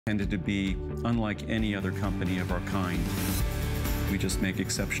Intended to be unlike any other company of our kind. We just make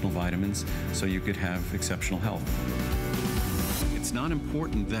exceptional vitamins so you could have exceptional health. It's not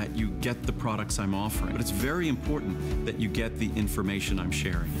important that you get the products I'm offering, but it's very important that you get the information I'm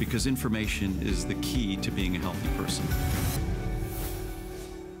sharing, because information is the key to being a healthy person.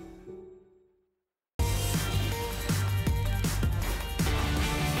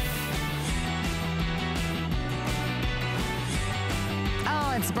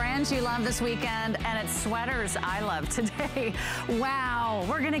 It's brands you love this weekend, and it's sweaters I love today. Wow,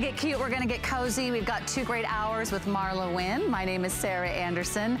 we're gonna get cute, we're gonna get cozy. We've got 2 great hours with Marla Wynne. My name is Sarah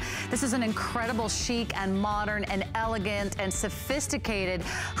Anderson. This is an incredible chic and modern and elegant and sophisticated,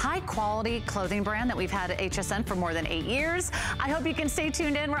 high quality clothing brand that we've had at HSN for more than 8 years. I hope you can stay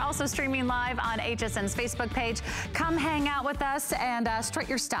tuned in. We're also streaming live on HSN's Facebook page. Come hang out with us and strut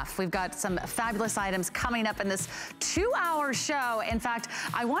your stuff. We've got some fabulous items coming up in this 2-hour show. In fact,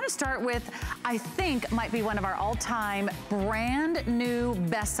 I want to start with, I think, might be one of our all-time brand new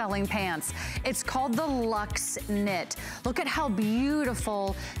best-selling pants. It's called the Luxe Knit. Look at how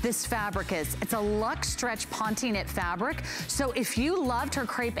beautiful this fabric is. It's a Luxe stretch ponte knit fabric. So if you loved her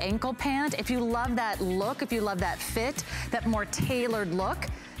crepe ankle pant, if you love that look, if you love that fit, that more tailored look,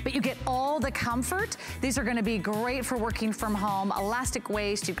 but you get all the comfort. These are gonna be great for working from home. Elastic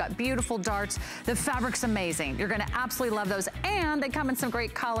waist, you've got beautiful darts. The fabric's amazing. You're gonna absolutely love those. And they come in some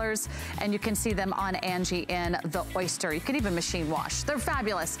great colors, and you can see them on Angie in the Oyster. You can even machine wash. They're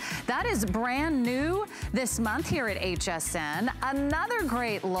fabulous. That is brand new this month here at HSN. Another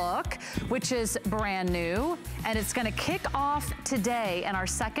great look, which is brand new, and it's gonna kick off today in our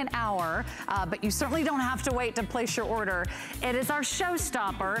 2nd hour, but you certainly don't have to wait to place your order. It is our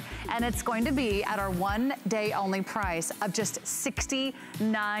showstopper, and it's going to be at our 1-day only price of just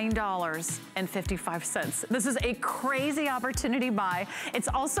 $69.55. This is a crazy opportunity buy. It's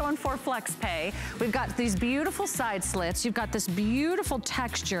also in 4 flex pay. We've got these beautiful side slits. You've got this beautiful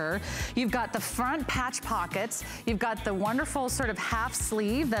texture. You've got the front patch pockets. You've got the wonderful sort of half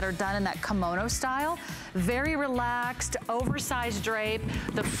sleeve that are done in that kimono style. Very relaxed, oversized drape.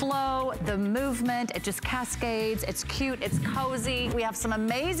 The flow, the movement, it just cascades. It's cute, it's cozy. We have some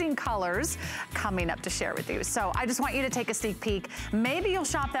amazing colors coming up to share with you. So I just want you to take a sneak peek. Maybe you'll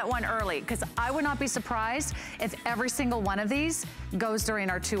shop that one early, because I would not be surprised if every single one of these goes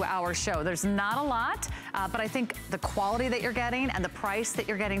during our 2-hour show. There's not a lot, but I think the quality that you're getting and the price that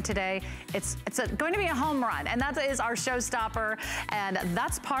you're getting today, it's going to be a home run. And that is our showstopper, and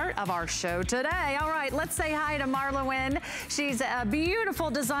that's part of our show today. All right, let's say hi to Marla Wynne. She's a beautiful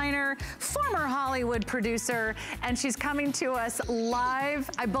designer, former Hollywood producer, and she's coming to us live.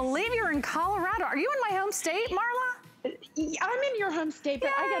 I believe you're in Colorado. Are you in my home state, Marla? I'm in your home state,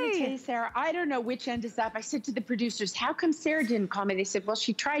 but I gotta tell you, Sarah, I don't know which end is up. I said to the producers, how come Sarah didn't call me? They said, well,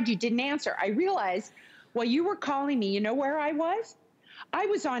 she tried, you didn't answer. I realized while you were calling me, you know where I was? I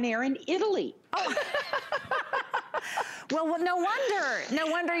was on air in Italy. Oh. Well, no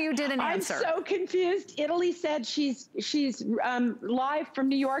wonder you didn't answer. I'm so confused. Italy said she's live from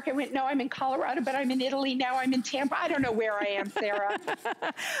New York. I went, no, I'm in Colorado, but I'm in Italy now. I'm in Tampa. I don't know where I am, Sarah.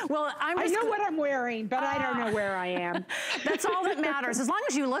 Well, I know what I'm wearing, but I don't know where I am. That's all that matters, as long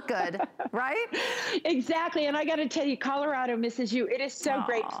as you look good, right? Exactly, and I got to tell you, Colorado misses you. It is so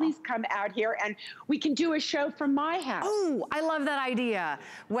great. Please come out here, and we can do a show from my house. Oh, I love that idea.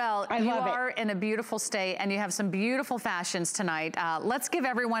 Well, you are in a beautiful state, and you have some beautiful fashions tonight. Let's give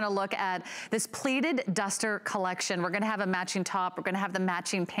everyone a look at this pleated duster collection. We're gonna have a matching top, we're gonna have the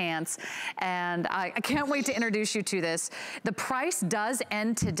matching pants, and I can't wait to introduce you to this. The price does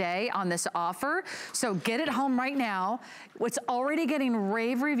end today on this offer, so get it home right now. It's already getting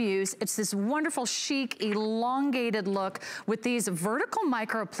rave reviews. It's this wonderful chic, elongated look with these vertical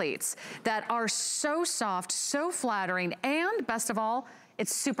micro pleats that are so soft, so flattering, and best of all,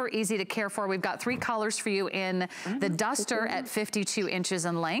 it's super easy to care for. We've got 3 colors for you in the duster at 52 inches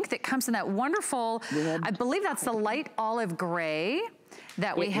in length. It comes in that wonderful, I believe that's the light olive gray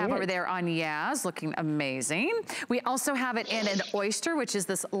that we have over there on Yaz, looking amazing. We also have it in an oyster, which is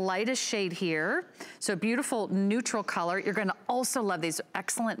this lightest shade here. So beautiful neutral color. You're gonna also love these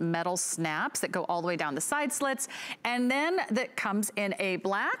excellent metal snaps that go all the way down the side slits. And then that comes in a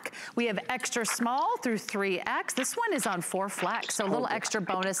black. We have extra small through 3X. This one is on 4 flex, so a little extra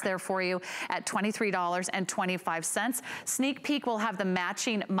bonus there for you at $23.25. Sneak peek, we'll have the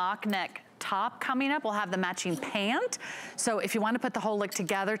matching mock neck top coming up. We'll have the matching pant. So if you want to put the whole look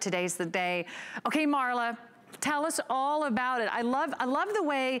together, today's the day. Okay, Marla, tell us all about it. I love the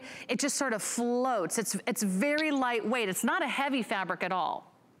way it just sort of floats. It's very lightweight. It's not a heavy fabric at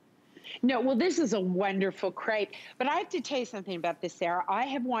all. No, well, this is a wonderful crepe, but I have to tell you something about this, Sarah. I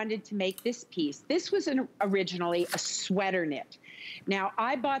have wanted to make this piece. This was originally a sweater knit. Now,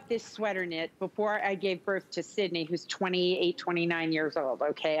 I bought this sweater knit before I gave birth to Sydney, who's 28, 29 years old,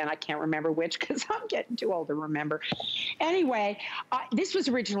 okay? And I can't remember which because I'm getting too old to remember. Anyway, this was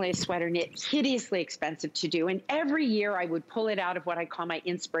originally a sweater knit, hideously expensive to do. And every year I would pull it out of what I call my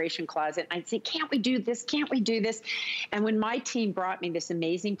inspiration closet. And I'd say, can't we do this? Can't we do this? And when my team brought me this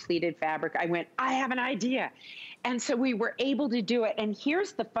amazing pleated fabric, I went, I have an idea. And so we were able to do it. And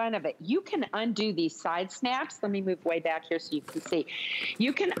here's the fun of it. You can undo these side snaps. Let me move way back here so you can see.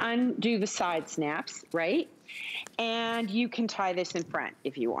 You can undo the side snaps, right? And you can tie this in front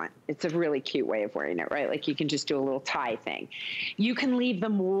if you want. It's a really cute way of wearing it, right? Like you can just do a little tie thing. You can leave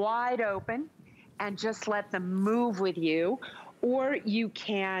them wide open and just let them move with you. Or you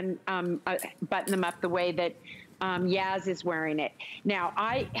can button them up the way that Yaz is wearing it. Now,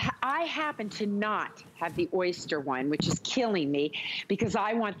 I happen to not have the oyster one, which is killing me because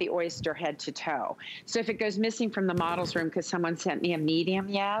I want the oyster head to toe. So if it goes missing from the model's room because someone sent me a medium,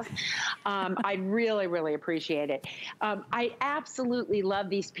 Yaz, I really, really appreciate it. I absolutely love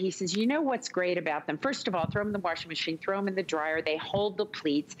these pieces. You know what's great about them? First of all, throw them in the washing machine, throw them in the dryer. They hold the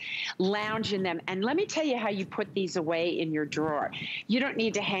pleats, lounge in them. And let me tell you how you put these away in your drawer. You don't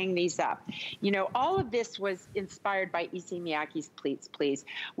need to hang these up. You know, all of this was inspired by Issey Miyake's Pleats Please,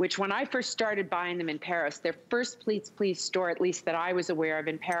 which when I first started buying them in Paris, their first Pleats Please store, at least that I was aware of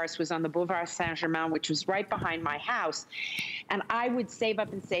in Paris, was on the Boulevard Saint-Germain, which was right behind my house. And I would save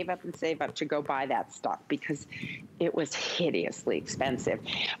up and save up and save up to go buy that stuff because it was hideously expensive.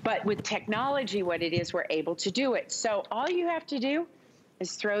 But with technology, what it is, we're able to do it. So all you have to do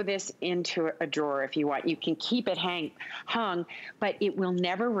is throw this into a drawer if you want. You can keep it hung, but it will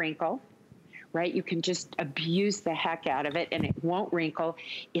never wrinkle. Right? You can just abuse the heck out of it and it won't wrinkle.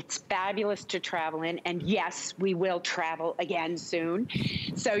 It's fabulous to travel in. And yes, we will travel again soon.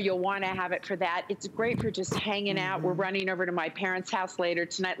 So you'll want to have it for that. It's great for just hanging out. We're running over to my parents' house later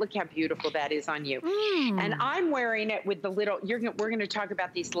tonight. Look how beautiful that is on you. And I'm wearing it with the little, we're going to talk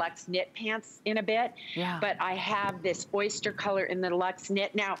about these luxe knit pants in a bit. Yeah. But I have this oyster color in the luxe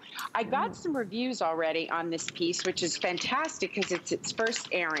knit. Now, I got some reviews already on this piece, which is fantastic because it's its first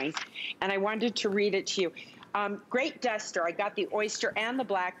airing. And I wanted to read it to you. Great duster. I got the oyster and the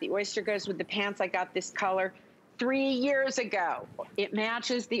black. The oyster goes with the pants. I got this color 3 years ago. It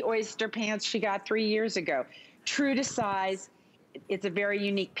matches the oyster pants she got 3 years ago. True to size. It's a very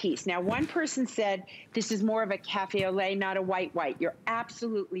unique piece. Now, one person said this is more of a cafe au lait, not a white. You're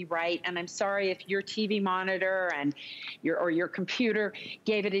absolutely right. And I'm sorry if your TV monitor and your computer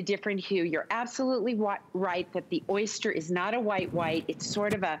gave it a different hue. You're absolutely right that the oyster is not a white. It's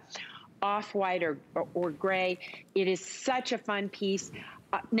sort of a off-white or gray. It is such a fun piece.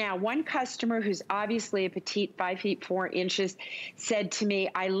 Now, one customer who's obviously a petite, 5 feet 4 inches, said to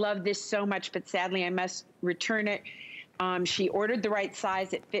me, I love this so much, but sadly I must return it. She ordered the right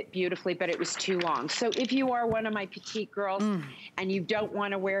size. It fit beautifully, but it was too long. So if you are one of my petite girls and you don't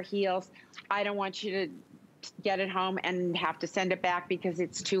want to wear heels, I don't want you to get it home and have to send it back because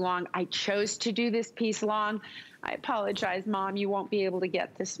it's too long. I chose to do this piece long. I apologize, Mom, you won't be able to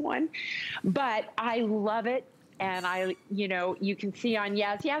get this one. But I love it. And you can see on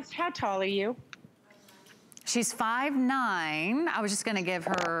Yaz, how tall are you? She's 5'9". I was just gonna give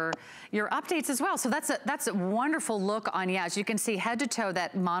her your updates as well. So that's a wonderful look on Yaz. You can see head to toe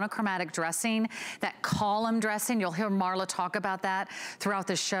that monochromatic dressing, that column dressing. You'll hear Marla talk about that throughout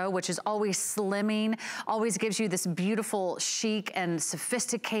the show, which is always slimming, always gives you this beautiful chic and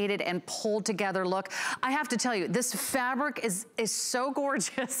sophisticated and pulled together look. I have to tell you, this fabric is so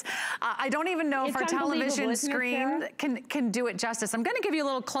gorgeous. I don't even know if our television screen can do it justice. I'm gonna give you a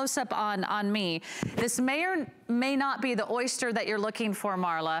little close up on me. This may not be the oyster that you're looking for,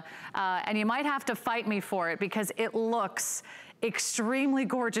 Marla, and you might have to fight me for it because it looks extremely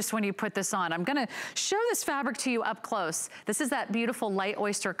gorgeous when you put this on. I'm gonna show this fabric to you up close. This is that beautiful light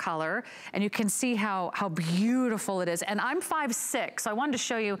oyster color, and you can see how beautiful it is. And I'm 5'6", so I wanted to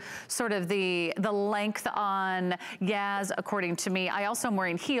show you sort of the length on Yaz, according to me. I also am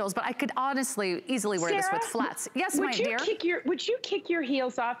wearing heels, but I could honestly easily wear this with flats. Yes, my dear. Would you kick your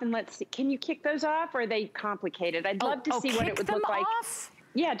heels off and let's see, can you kick those off, or are they complicated? I'd love to see what it would look like. Off?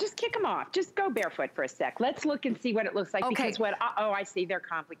 Yeah, just kick them off. Just go barefoot for a sec. Let's look and see what it looks like. Okay. Because I see, they're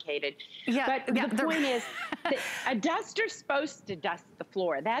complicated. Yeah, but the point is, that a duster's supposed to dust the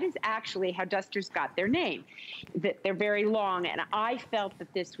floor. That is actually how dusters got their name. That they're very long, and I felt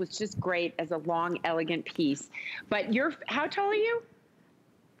that this was just great as a long, elegant piece. But how tall are you?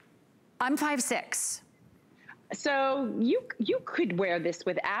 I'm 5'6". So you could wear this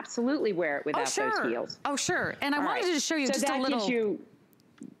with, absolutely wear it without those heels. Oh, sure. And I wanted to show you just a little.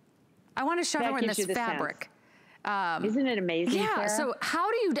 I want to show everyone this fabric. Isn't it amazing, Yeah, Sarah? so how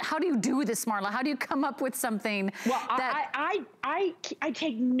do you do this, Marla? How do you come up with something that... I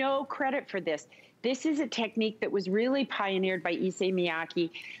take no credit for this. This is a technique that was really pioneered by Issey Miyake.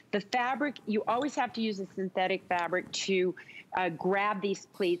 The fabric, you always have to use a synthetic fabric to grab these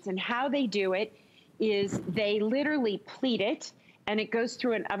pleats. And how they do it is they literally pleat it, and it goes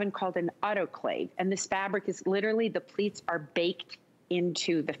through an oven called an autoclave. And this fabric is literally, the pleats are baked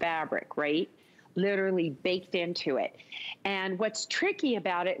into the fabric, right? Literally baked into it. And what's tricky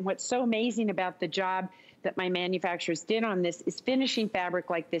about it, and what's so amazing about the job that my manufacturers did on this, is finishing fabric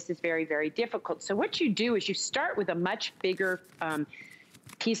like this is very, very difficult. So what you do is you start with a much bigger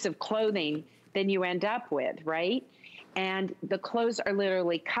piece of clothing than you end up with, right? And the clothes are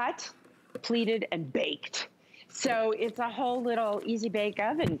literally cut, pleated, and baked. So it's a whole little easy bake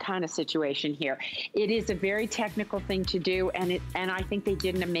oven kind of situation here. It is a very technical thing to do, and I think they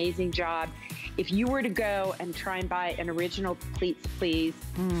did an amazing job. If you were to go and try and buy an original Pleats Please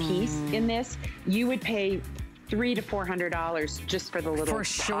piece in this, you would pay $300 to $400 just for the little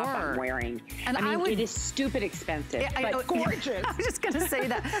top I'm wearing. And I mean, it is stupid expensive, but gorgeous. I was just gonna say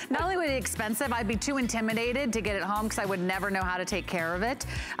that. Not only would it be expensive, I'd be too intimidated to get it home because I would never know how to take care of it.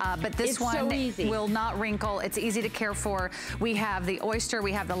 But this one will not wrinkle. It's easy to care for. We have the oyster,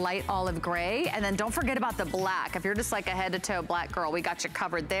 we have the light olive gray, and then don't forget about the black. If you're just like a head to toe black girl, we got you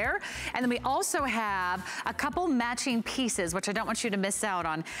covered there. And then we also have a couple matching pieces, which I don't want you to miss out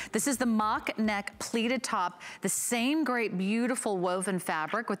on. This is the mock neck pleated top. The same great, beautiful woven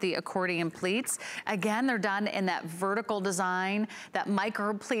fabric with the accordion pleats. Again, they're done in that vertical design, that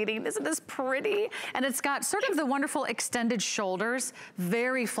micro pleating. Isn't this pretty? And it's got sort of the wonderful extended shoulders,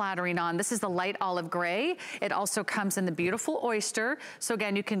 very flattering on. This is the light olive gray. It also comes in the beautiful oyster. So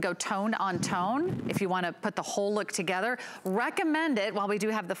again, you can go tone on tone if you want to put the whole look together. Recommend it while we do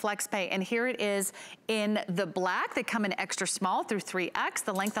have the flex pay. And here it is in the black. They come in extra small through 3X.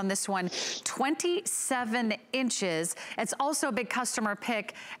 The length on this one, 27 inches. It's also a big customer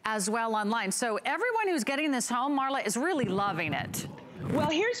pick as well online. So everyone who's getting this home, Marla, is really loving it. Well,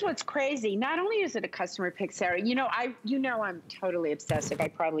 here's what's crazy. Not only is it a customer pick, Sarah, you know I'm totally obsessive. I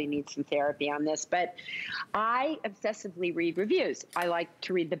probably need some therapy on this, but I obsessively read reviews. I like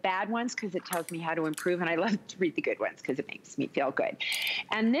to read the bad ones because it tells me how to improve, and I love to read the good ones because it makes me feel good.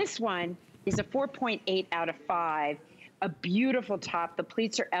 And this one is a 4.8 out of 5. A beautiful top. The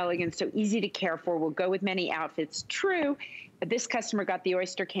pleats are elegant, so easy to care for. Will go with many outfits. True, this customer got the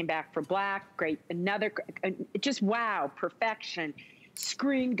oyster, came back for black. Great. Another, just wow, perfection.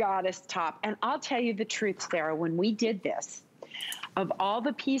 Screen goddess top. And I'll tell you the truth, Sarah, when we did this, of all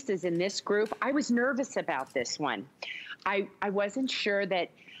the pieces in this group, I was nervous about this one. I wasn't sure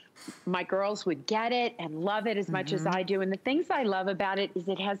that my girls would get it and love it as much as I do. And the things I love about it is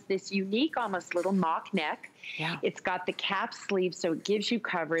it has this unique, almost little mock neck. Yeah. It's got the cap sleeve, so it gives you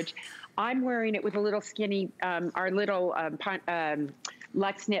coverage. I'm wearing it with a little skinny, our little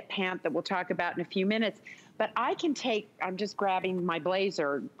Luxe Knit pant that we'll talk about in a few minutes. But I can I'm just grabbing my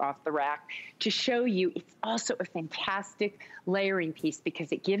blazer off the rack to show you it's also a fantastic layering piece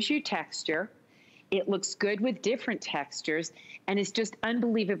because it gives you texture. It looks good with different textures, and it's just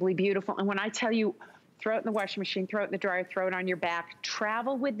unbelievably beautiful. And when I tell you, throw it in the washing machine, throw it in the dryer, throw it on your back,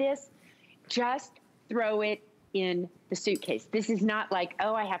 travel with this, just throw it in the suitcase. This is not like,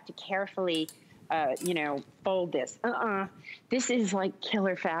 oh, I have to carefully, fold this. This is like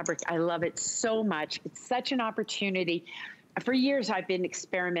killer fabric. I love it so much. It's such an opportunity. For years, I've been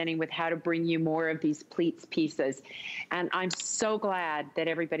experimenting with how to bring you more of these pleats pieces. And I'm so glad that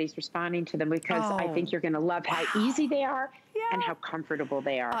everybody's responding to them because I think you're going to love how easy they are and how comfortable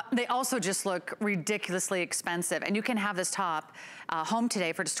they are. They also just look ridiculously expensive. And you can have this top home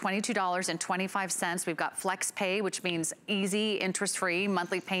today for just $22.25. We've got flex pay, which means easy, interest-free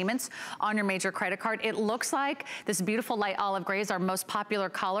monthly payments on your major credit card. It looks like this beautiful light olive gray is our most popular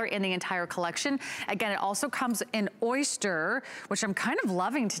color in the entire collection. Again, it also comes in oyster, which I'm kind of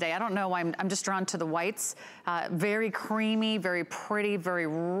loving today. I don't know why I'm just drawn to the whites. Very creamy, very pretty, very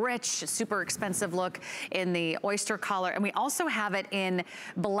rich, super expensive look in the oyster color. And we also have it in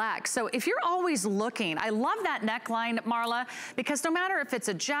black. So if you're always looking, I love that neckline, Marla, because no matter if it's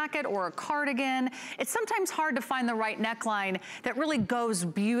a jacket or a cardigan, it's sometimes hard to find the right neckline that really goes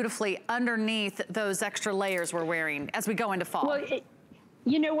beautifully underneath those extra layers we're wearing as we go into fall. Well,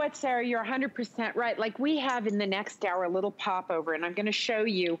 you know what, Sarah, you're 100% right. Like we have in the next hour a little popover, and I'm going to show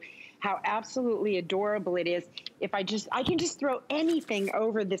you how absolutely adorable it is. I can just throw anything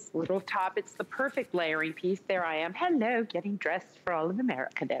over this little top. It's the perfect layering piece. There I am. Hello, getting dressed for all of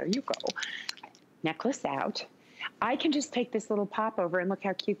America. There you go. Necklace out. I can just take this little pop over and look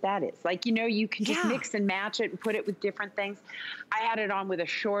how cute that is. Like, you know, you can just mix and match it and put it with different things. I had it on with a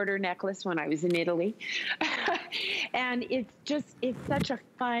shorter necklace when I was in Italy. And it's such a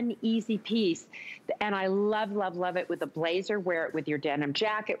fun, easy piece. And I love, love, love it with a blazer. Wear it with your denim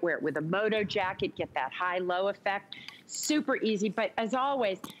jacket, wear it with a moto jacket, get that high-low effect. Super easy. But as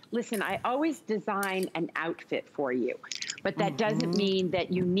always, listen, I always design an outfit for you. But that doesn't mean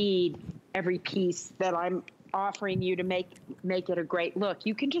that you need every piece that I'm offering you to make it a great look.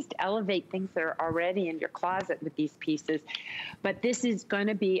 You can just elevate things that are already in your closet with these pieces. But this is going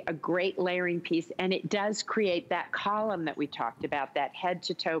to be a great layering piece, and it does create that column that we talked about, that head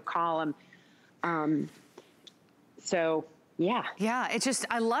to toe column. So yeah. Yeah, it's just,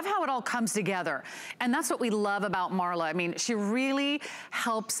 I love how it all comes together. And that's what we love about Marla. I mean, she really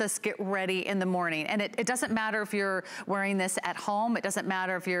helps us get ready in the morning. And it doesn't matter if you're wearing this at home. It doesn't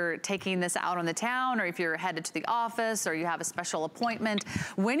matter if you're taking this out on the town, or if you're headed to the office, or you have a special appointment.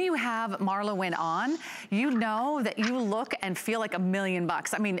 When you have Marla Wynne on, you know that you look and feel like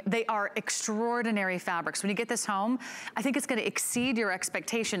 $1,000,000. I mean, they are extraordinary fabrics. When you get this home, I think it's gonna exceed your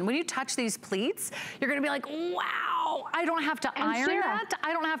expectation. When you touch these pleats, you're gonna be like, wow, I don't have to iron that.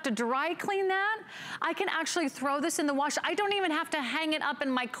 I don't have to dry clean that. I can actually throw this in the wash. I don't even have to hang it up in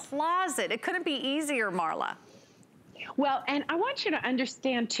my closet. It couldn't be easier, Marla. Well, and I want you to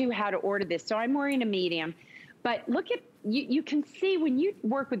understand too how to order this. So I'm wearing a medium, but look at, you can see when you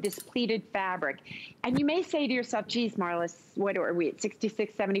work with this pleated fabric, and you may say to yourself, geez, Marla, what are we at,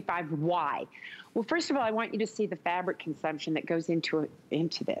 $66.75, why? Well, first of all, I want you to see the fabric consumption that goes into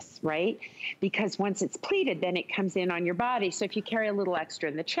this, right? Because once it's pleated, then it comes in on your body. So if you carry a little extra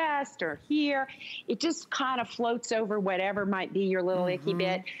in the chest or here, it just kind of floats over whatever might be your little icky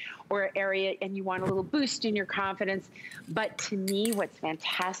bit or area, and you want a little boost in your confidence. But to me, what's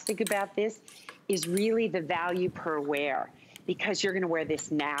fantastic about this is really the value per wear, because you're going to wear this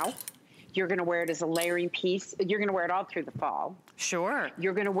now. You're going to wear it as a layering piece. You're going to wear it all through the fall. Sure.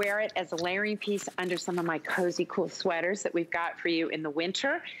 You're going to wear it as a layering piece under some of my cozy, cool sweaters that we've got for you in the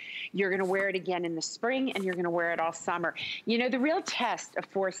winter. You're going to wear it again in the spring, and you're going to wear it all summer. You know, the real test of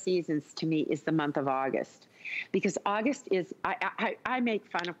 4 seasons to me is the month of August. Because August is, I make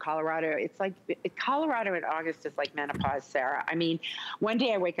fun of Colorado. It's like, Colorado in August is like menopause, Sarah. I mean, one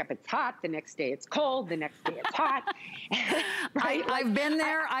day I wake up, it's hot. The next day it's cold. The next day it's hot. Right? I've been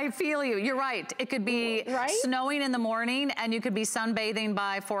there. I feel you. You're right. It could be snowing in the morning, and you could be sunbathing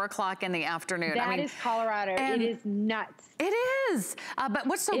by 4 o'clock in the afternoon. That is Colorado. It is nuts. It is. But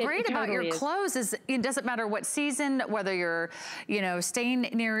what's so great about your clothes is it doesn't matter what season, whether you're, you know, staying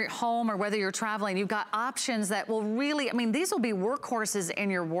near home or whether you're traveling, you've got options that will really, I mean, these will be workhorses in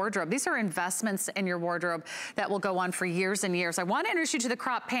your wardrobe. These are investments in your wardrobe that will go on for years and years. I want to introduce you to the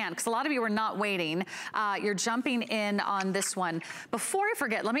crop pant, because a lot of you are not waiting. You're jumping in on this one. Before I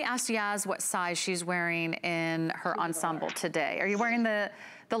forget, let me ask Yaz what size she's wearing in her ensemble today. Are you wearing the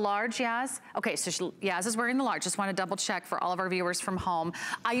large, Yaz? Okay, so Yaz is wearing the large. Just want to double check for all of our viewers from home.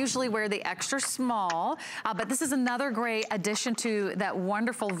 I usually wear the extra small, but this is another great addition to that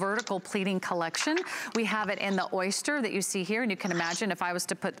wonderful vertical pleating collection. We have it in the oyster that you see here, and you can imagine if I was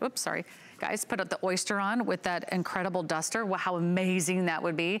to put, oops, sorry, guys, put the oyster on with that incredible duster. Wow, how amazing that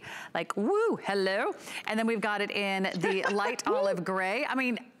would be. Like, woo, hello. And then we've got it in the light olive gray. I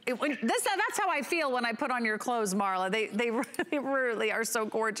mean, that's how I feel when I put on your clothes, Marla. They really are so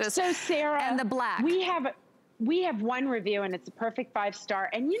gorgeous. So Sarah, and the black. We have one review, and it's a perfect 5-star.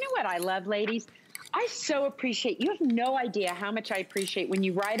 And you know what I love, ladies? I so appreciate, you have no idea how much I appreciate when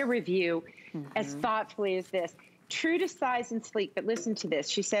you write a review as thoughtfully as this. True to size and sleek, but listen to this.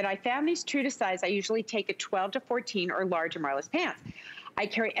 She said, I found these true to size. I usually take a 12 to 14 or larger Marla's pants. I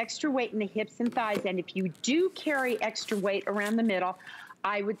carry extra weight in the hips and thighs, and if you do carry extra weight around the middle,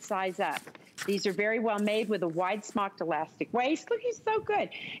 I would size up. These are very well made with a wide smocked elastic waist. Look, he's so good.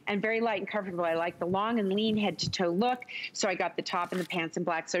 And very light and comfortable. I like the long and lean head to toe look. So I got the top and the pants in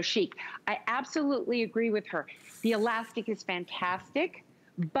black, so chic. I absolutely agree with her. The elastic is fantastic,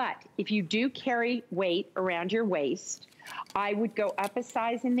 but if you do carry weight around your waist, I would go up a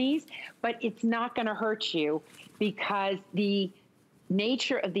size in these, but it's not gonna hurt you, because the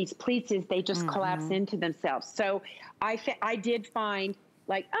nature of these pleats is they just collapse into themselves. So I did find,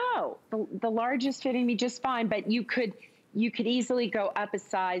 like, oh, the large is fitting me just fine, but you could easily go up a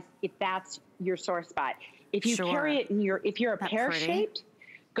size if that's your sore spot. If you carry it in if you're a pear-shaped,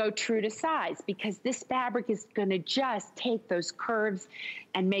 go true to size, because this fabric is gonna just take those curves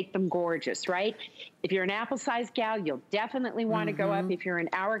and make them gorgeous, right? If you're an apple-sized gal, you'll definitely wanna go up. If you're an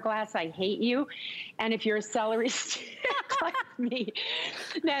hourglass, I hate you. And if you're a celery stick like me,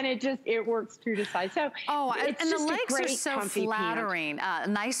 then it works true to size. So and the legs are so flattering.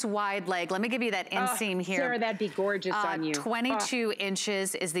 Nice wide leg. Let me give you that inseam here. Sarah, that'd be gorgeous on you. 22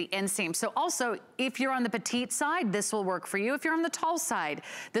 inches is the inseam. So also, if you're on the petite side, this will work for you. If you're on the tall side,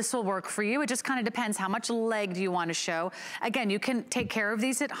 this will work for you. It just kind of depends how much leg do you want to show. Again, you can take care of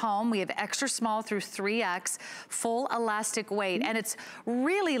these at home. We have extra small through 3X, full elastic weight, and it's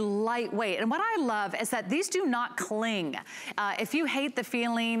really lightweight. And what I love is that these do not cling. If you hate the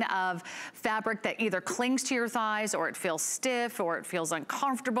feeling of fabric that either clings to your thighs, or it feels stiff, or it feels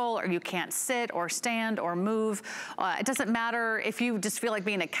uncomfortable, or you can't sit or stand or move, it doesn't matter if you just feel like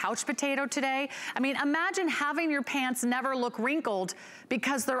being a couch potato today. I mean, imagine having your pants never look wrinkled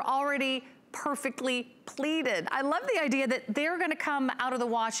because they're already perfectly pleated. I love the idea that they're gonna come out of the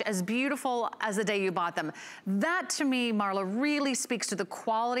wash as beautiful as the day you bought them. That, to me, Marla, really speaks to the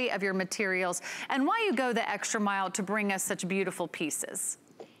quality of your materials and why you go the extra mile to bring us such beautiful pieces.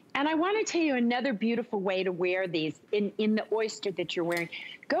 And I want to tell you another beautiful way to wear these in the oyster that you're wearing.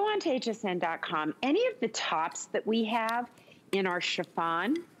 Go on to hsn.com. Any of the tops that we have in our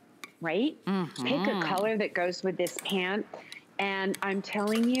chiffon, right? Pick a color that goes with this pant. And I'm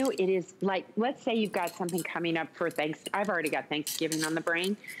telling you, it is like, let's say you've got something coming up for Thanksgiving. I've already got Thanksgiving on the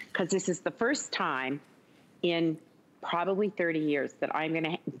brain, because this is the first time in probably 30 years that I'm going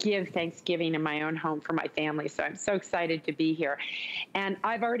to give Thanksgiving in my own home for my family. So I'm so excited to be here. And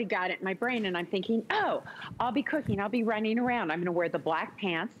I've already got it in my brain, and I'm thinking, oh, I'll be cooking. I'll be running around. I'm going to wear the black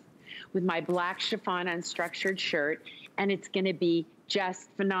pants with my black chiffon unstructured shirt, and it's going to be just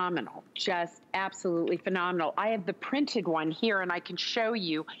phenomenal, just absolutely phenomenal. I have the printed one here, and I can show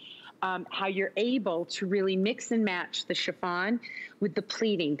you how you're able to really mix and match the chiffon with the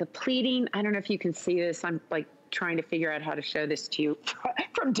pleating. The pleating, I don't know if you can see this. I'm like trying to figure out how to show this to you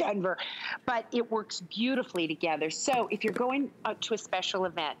from Denver, but it works beautifully together. So if you're going to a special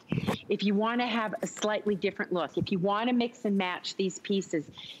event, if you want to have a slightly different look, if you want to mix and match these pieces,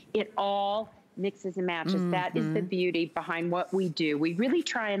 it all mixes and matches. That is the beauty behind what we do. We really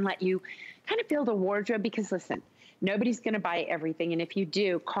try and let you kind of build a wardrobe, because listen, nobody's going to buy everything. And if you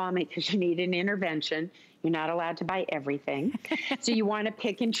do, call me, because you need an intervention. You're not allowed to buy everything. So you want to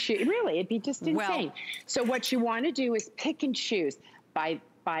pick and choose. Really, it'd be just insane. Well, so what you want to do is pick and choose. I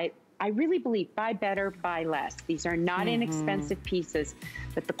really believe buy better, buy less. These are not inexpensive pieces,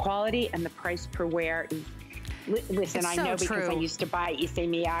 but the quality and the price per wear is, listen, I know because I used to buy Issey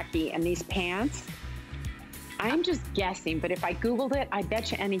Miyake, and these pants, I'm just guessing, but if I Googled it, I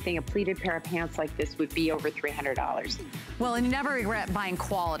bet you anything, a pleated pair of pants like this would be over $300. Well, and you never regret buying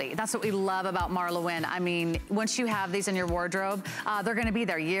quality. That's what we love about Marla Wynne. I mean, once you have these in your wardrobe, they're gonna be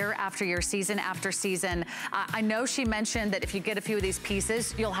there year after year, season after season. I know she mentioned that if you get a few of these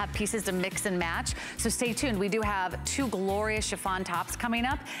pieces, you'll have pieces to mix and match. So stay tuned. We do have 2 glorious chiffon tops coming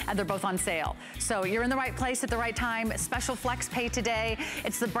up, and they're both on sale. So you're in the right place at the right time. Special flex pay today.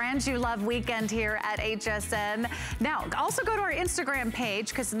 It's the Brands You Love weekend here at HSN. Now, also go to our Instagram page,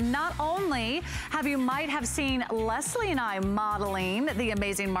 because not only might have seen Leslie and I modeling the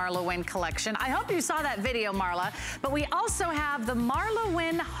amazing Marla Wynne collection. I hope you saw that video, Marla. But we also have the Marla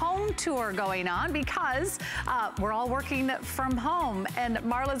Wynne home tour going on, because we're all working from home, and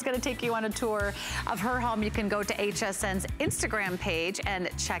Marla's going to take you on a tour of her home. You can go to HSN's Instagram page and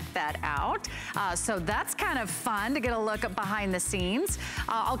check that out. So that's kind of fun to get a look at behind the scenes.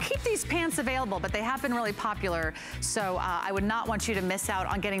 I'll keep these pants available, but they have been really popular. So I would not want you to miss out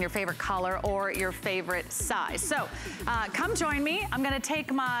on getting your favorite color or your favorite size. So come join me. I'm gonna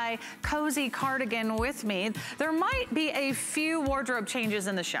take my cozy cardigan with me. There might be a few wardrobe changes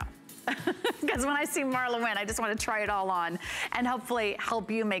in the show. Because when I see Marla Wynne, I just want to try it all on and hopefully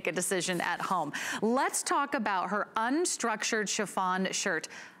help you make a decision at home. Let's talk about her unstructured chiffon shirt.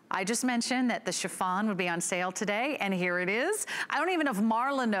 I just mentioned that the chiffon would be on sale today, and here it is. I don't even know if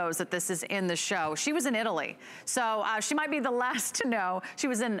Marla knows that this is in the show. She was in Italy, so she might be the last to know. She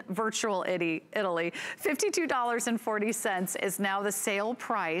was in virtual Italy. $52.40 is now the sale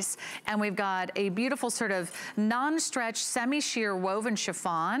price, and we've got a beautiful sort of non-stretch, semi-sheer woven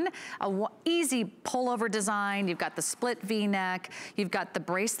chiffon, a easy pullover design. You've got the split V-neck, you've got the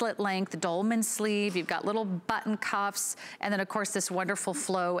bracelet length dolman sleeve, you've got little button cuffs, and then of course this wonderful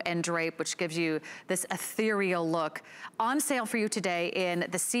flow and drape, which gives you this ethereal look. On sale for you today in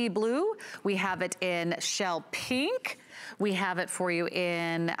the sea blue. We have it in shell pink. We have it for you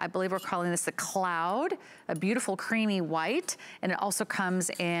in, I believe we're calling this the Cloud, a beautiful creamy white. And it also comes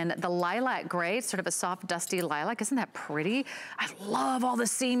in the lilac gray. It's sort of a soft, dusty lilac. Isn't that pretty? I love all the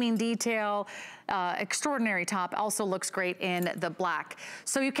seaming detail. Extraordinary top, also looks great in the black.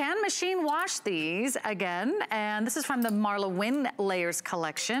 So you can machine wash these again, and this is from the Marla Wynne Layers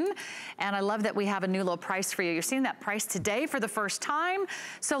collection. And I love that we have a new low price for you. You're seeing that price today for the first time.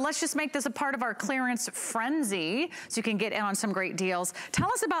 So let's just make this a part of our clearance frenzy so you can get in on some great deals.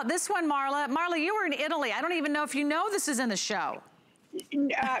 Tell us about this one, Marla. Marla, you were in Italy. I don't even know if you know this is in the show.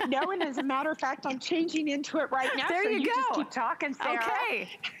 No, and as a matter of fact, I'm changing into it right now. There so you go. Just keep talking, Sarah. Okay.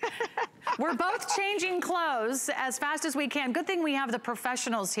 We're both changing clothes as fast as we can. Good thing we have the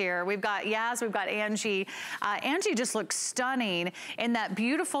professionals here. We've got Yaz, we've got Angie. Angie just looks stunning in that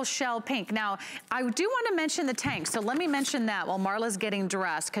beautiful shell pink. Now, I do want to mention the tank, so let me mention that while Marla's getting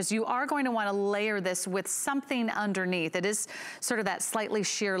dressed, because you are going to want to layer this with something underneath. It is sort of that slightly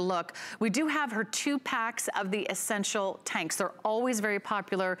sheer look. We do have her 2 packs of the essential tanks. They're always very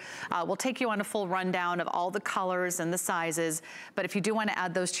popular. We'll take you on a full rundown of all the colors and the sizes, but if you do want to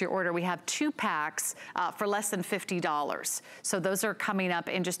add those to your order, we have 2 packs for less than $50. So those are coming up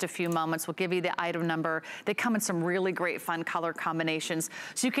in just a few moments. We'll give you the item number. They come in some really great fun color combinations.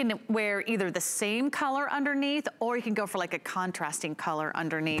 So you can wear either the same color underneath, or you can go for like a contrasting color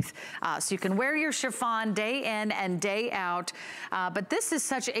underneath. So you can wear your chiffon day in and day out. But this is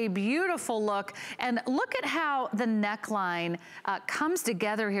such a beautiful look. And look at how the neckline comes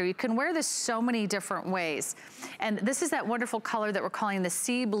together here. You can wear this so many different ways. And this is that wonderful color that we're calling the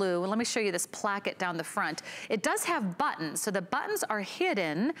sea blue. Let me show you this placket down the front. It does have buttons. So the buttons are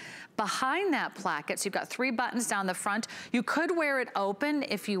hidden behind that placket. So you've got 3 buttons down the front. You could wear it open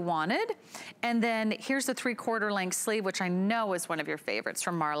if you wanted. And then here's the 3/4 length sleeve, which I know is one of your favorites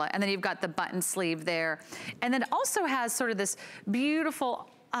from Marla. And then you've got the button sleeve there. And then it also has sort of this beautiful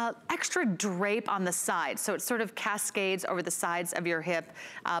extra drape on the side. So it sort of cascades over the sides of your hip,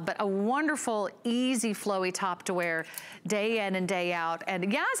 but a wonderful, easy, flowy top to wear day in and day out. And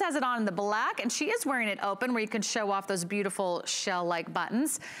Yaz has it on in the black, and she is wearing it open where you can show off those beautiful shell-like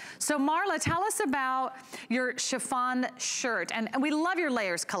buttons. So Marla, tell us about your chiffon shirt. And we love your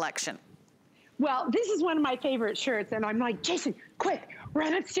layers collection. Well, this is one of my favorite shirts, and I'm like, Jason, quick,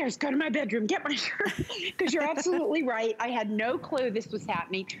 run upstairs, go to my bedroom, get my shirt. Because you're absolutely right. I had no clue this was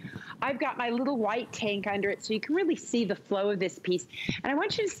happening. I've got my little white tank under it, so you can really see the flow of this piece. And I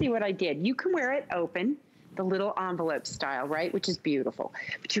want you to see what I did. You can wear it open, the little envelope style, right, which is beautiful.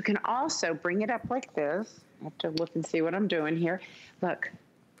 But you can also bring it up like this. I have to look and see what I'm doing here. Look.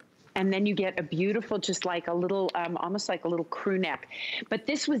 And then you get a beautiful, just like a little, almost like a little crew neck. But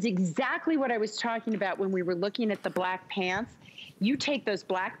this was exactly what I was talking about when we were looking at the black pants. You take those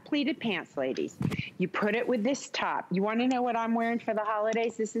black pleated pants, ladies. You put it with this top. You want to know what I'm wearing for the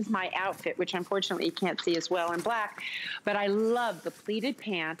holidays? This is my outfit, which unfortunately you can't see as well in black. But I love the pleated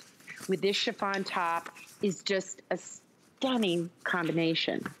pant with this chiffon top. Is just a stunning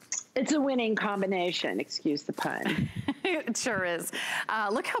combination. It's a winning combination, excuse the pun. It sure is.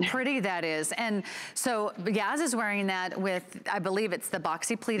 Look how pretty that is. And so Yaz is wearing that with, I believe it's the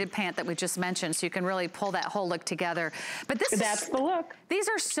boxy pleated pant that we just mentioned, so you can really pull that whole look together. But that's the look. These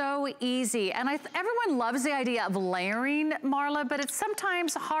are so easy. And everyone loves the idea of layering, Marla, but it's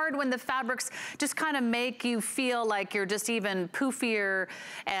sometimes hard when the fabrics just kind of make you feel like you're just even poofier,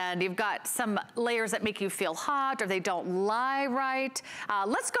 and you've got some layers that make you feel hot or they don't lie right.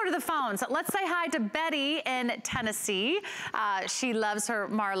 Let's go to the phones. Let's say hi to Betty in Tennessee. She loves her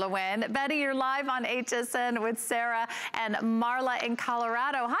Marla Wynne. Betty, you're live on HSN with Sarah and Marla in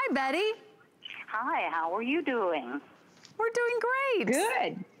Colorado. Hi, Betty. Hi, how are you doing? We're doing great.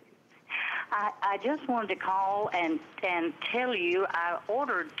 Good. I just wanted to call and tell you I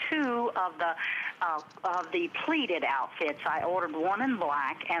ordered 2 of the pleated outfits. I ordered one in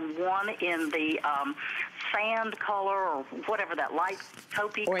black and one in the sand color, or whatever that light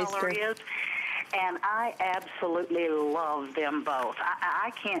taupey color is. And I absolutely love them both.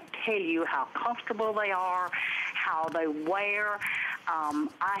 I can't tell you how comfortable they are, how they wear.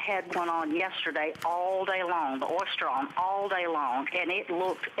 I had one on yesterday all day long, the oyster on all day long, and it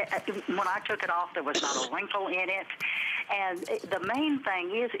looked, when I took it off, there was not a wrinkle in it. And the main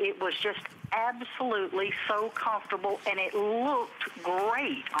thing is it was just absolutely so comfortable, and it looked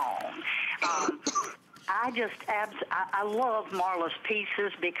great on. I love Marla's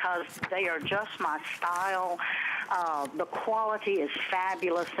pieces because they are just my style. The quality is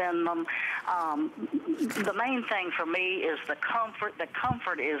fabulous in them. The main thing for me is the comfort. The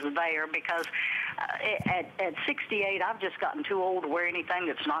comfort is there because at 68, I've just gotten too old to wear anything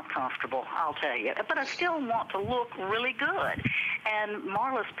that's not comfortable, I'll tell you. But I still want to look really good. And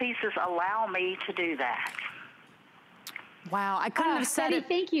Marla's pieces allow me to do that. Wow, I couldn't have said Betty, it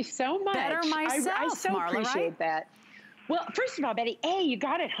thank you so much. better myself, I so Marla, appreciate right? that. Well, first of all, Betty, you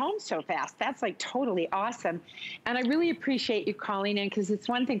got it home so fast. That's like totally awesome. And I really appreciate you calling in because it's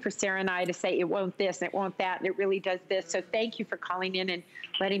one thing for Sarah and I to say it won't this and it won't that and it really does this. So thank you for calling in and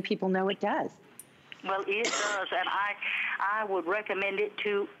letting people know it does. Well, it does, and I would recommend it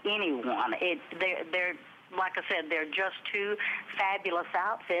to anyone. They're like I said, they're just two fabulous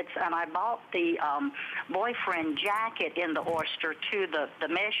outfits, and I bought the boyfriend jacket in the oyster too, the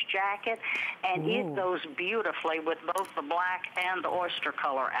mesh jacket, and it goes beautifully with both the black and the oyster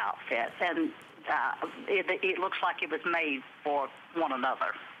color outfit, and it looks like it was made for one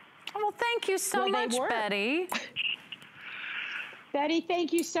another. Well, thank you so much, Betty. Betty,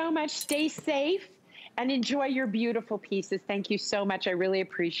 thank you so much. Stay safe. And enjoy your beautiful pieces. Thank you so much. I really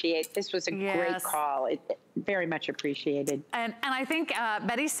appreciate it. This was a great call. Very much appreciated. And I think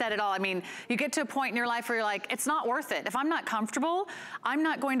Betty said it all. I mean, you get to a point in your life where you're like, it's not worth it. If I'm not comfortable, I'm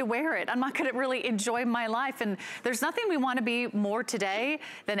not going to wear it. I'm not going to really enjoy my life. And there's nothing we want to be more today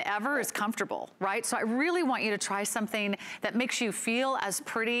than ever is comfortable, right? So I really want you to try something that makes you feel as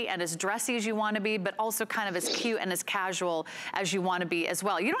pretty and as dressy as you want to be, but also kind of as cute and as casual as you want to be as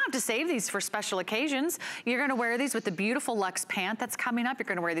well. You don't have to save these for special occasions. You're going to wear these with the beautiful luxe pant that's coming up. You're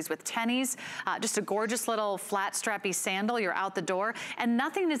going to wear these with tennies, just a gorgeous little flat strappy sandal. You're out the door and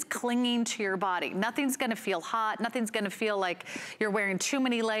nothing is clinging to your body. Nothing's going to feel hot. Nothing's going to feel like you're wearing too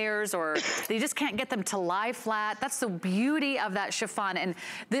many layers or you just can't get them to lie flat. That's the beauty of that chiffon. And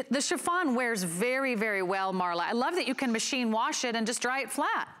the chiffon wears very, very well, Marla. I love that you can machine wash it and just dry it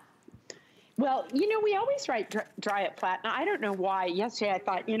flat. Well, you know, we always dry it flat. Now, I don't know why. Yesterday I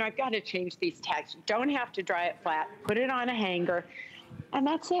thought, you know, I've got to change these tags. You don't have to dry it flat. Put it on a hanger, and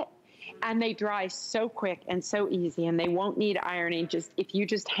that's it. And they dry so quick and so easy, and they won't need ironing. If you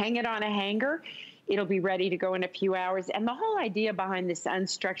just hang it on a hanger, it'll be ready to go in a few hours. And the whole idea behind this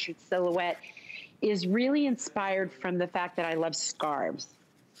unstructured silhouette is really inspired from the fact that I love scarves.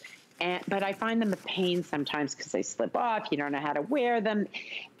 But I find them a pain sometimes because they slip off. You don't know how to wear them.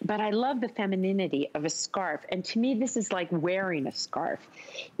 But I love the femininity of a scarf. And to me, this is like wearing a scarf.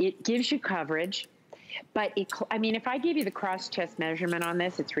 It gives you coverage. But I mean, if I gave you the cross chest measurement on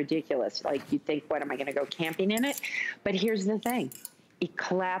this, it's ridiculous. Like you think, what, am I going to go camping in it? But here's the thing. It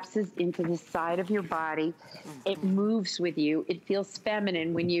collapses into the side of your body. It moves with you. It feels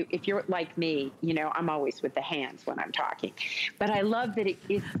feminine when if you're like me, you know, I'm always with the hands when I'm talking. But I love that it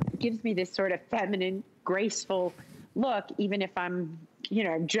gives me this sort of feminine, graceful look, even if I'm, you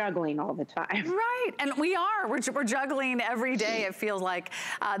know, juggling all the time. Right, and we're juggling every day, it feels like.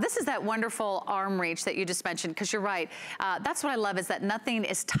 This is that wonderful arm reach that you just mentioned, because you're right. That's what I love is that nothing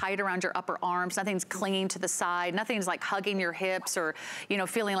is tight around your upper arms, nothing's clinging to the side, nothing's like hugging your hips or, you know,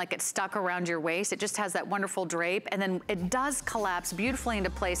 feeling like it's stuck around your waist. It just has that wonderful drape, and then it does collapse beautifully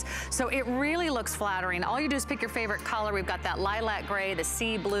into place. So it really looks flattering. All you do is pick your favorite color. We've got that lilac gray, the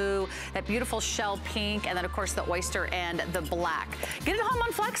sea blue, that beautiful shell pink, and then of course the oyster and the black. Get it home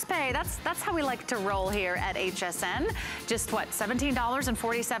on FlexPay. That's how we like to roll here at HSN. Just what,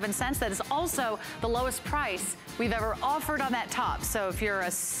 $17.47. That is also the lowest price we've ever offered on that top. So if you're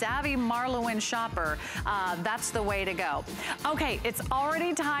a savvy Marla Wynne shopper, that's the way to go. Okay, it's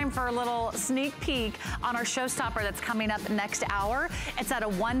already time for a little sneak peek on our showstopper that's coming up next hour. It's at a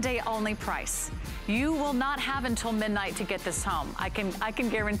one-day only price. You will not have until midnight to get this home. I can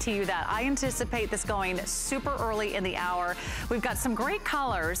guarantee you that. I anticipate this going super early in the hour. We've got some great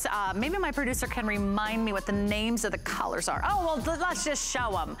colors. Maybe my producer can remind me what the names of the colors are. Oh, well, let's just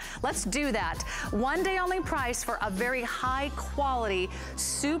show them. Let's do that. One day only price for a very high quality,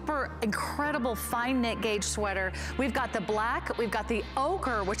 super incredible fine knit gauge sweater. We've got the black, we've got the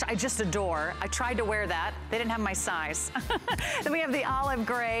ochre, which I just adore. I tried to wear that. They didn't have my size. Then we have the olive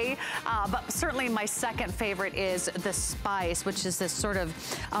gray, but certainly my second favorite is the spice, which is this sort of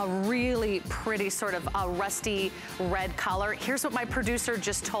really pretty sort of rusty red color. Here's what my producer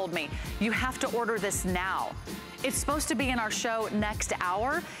just told me. You have to order this now. It's supposed to be in our show next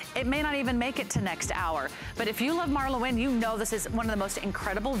hour. It may not even make it to next hour. But if you love Marla Wynne, you know this is one of the most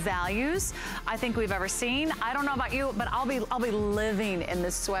incredible values I think we've ever seen. I don't know about you, but I'll be living in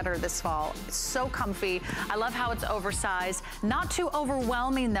this sweater this fall. It's so comfy. I love how it's oversized. Not too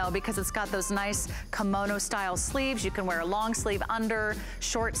overwhelming though, because it's got those nice kimono style sleeves. You can wear a long sleeve under,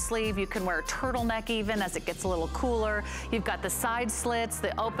 short sleeve. You can wear a turtleneck even as it gets a little cooler. You've got the side slits,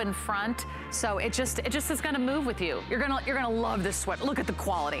 the open front. So it just is gonna move with you. You're gonna love this sweater. Look at the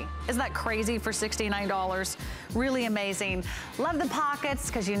quality. Isn't that crazy for $69? Really amazing. Love the pockets,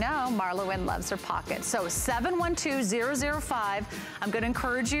 because you know Marla Wynne loves her pockets. So 712005, I'm gonna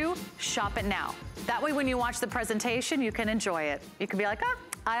encourage you, shop it now. That way when you watch the presentation, you can enjoy it. You can be like, oh,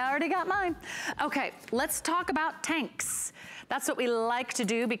 I already got mine. Okay, let's talk about tanks. That's what we like to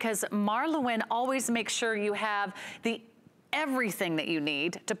do, because Marla Wynne always makes sure you have everything that you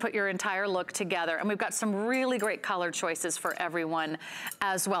need to put your entire look together. And we've got some really great color choices for everyone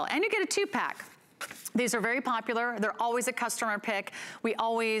as well. And you get a 2-pack. These are very popular. They're always a customer pick. We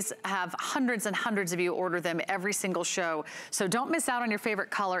always have hundreds and hundreds of you order them every single show. So don't miss out on your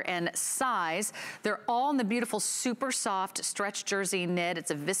favorite color and size. They're all in the beautiful, super soft stretch jersey knit. It's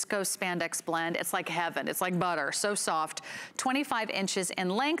a viscose spandex blend. It's like heaven. It's like butter, so soft. 25 inches in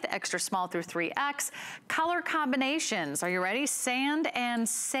length, extra small through 3X. Color combinations, are you ready? Sand and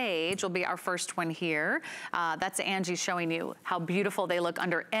sage will be our first one here. That's Angie showing you how beautiful they look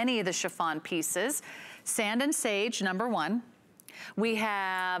under any of the chiffon pieces. Sand and sage, number 1. We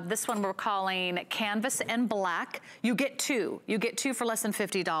have this one we're calling canvas and black. You get 2. You get 2 for less than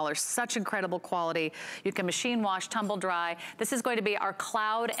 $50. Such incredible quality. You can machine wash, tumble dry. This is going to be our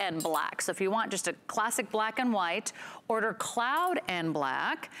cloud and black. So if you want just a classic black and white, order cloud and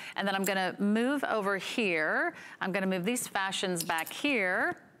black. And then I'm gonna move over here. I'm gonna move these fashions back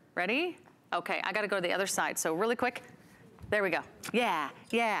here. Ready? Okay, I gotta go to the other side. So really quick. There we go. Yeah,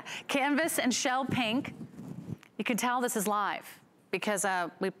 yeah. Canvas and shell pink. You can tell this is live because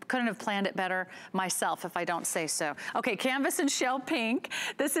we couldn't have planned it better myself if I don't say so. Okay, canvas and shell pink.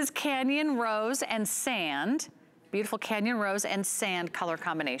 This is canyon rose and sand. Beautiful canyon rose and sand color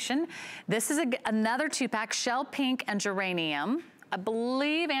combination. This is another 2-pack, shell pink and geranium. I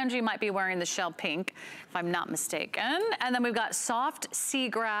believe Angie might be wearing the shell pink, if I'm not mistaken. And then we've got soft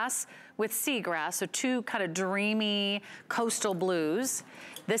seagrass with seagrass, so 2 kind of dreamy coastal blues.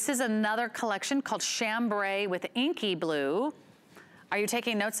 This is another collection called chambray with inky blue. Are you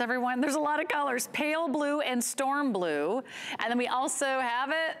taking notes, everyone? There's a lot of colors, pale blue and storm blue. And then we also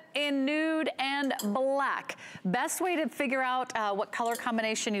have it in nude and black. Best way to figure out what color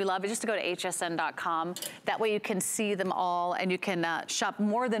combination you love is just to go to hsn.com. That way you can see them all and you can shop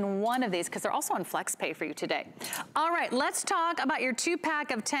more than one of these because they're also on FlexPay for you today. All right, let's talk about your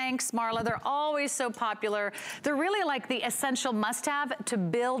 2-pack of tanks, Marla. They're always so popular. They're really like the essential must-have to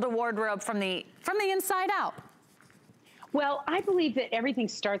build a wardrobe from the inside out. Well, I believe that everything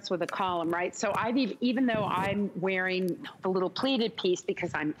starts with a column, right? So even though I'm wearing the little pleated piece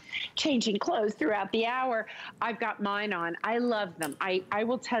because I'm changing clothes throughout the hour, I've got mine on. I love them. I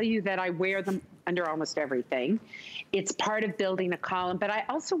will tell you that I wear them under almost everything. It's part of building a column, but I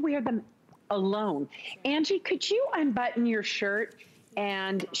also wear them alone. Angie, could you unbutton your shirt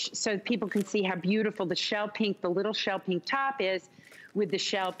and so people can see how beautiful the shell pink, the little shell pink top is with the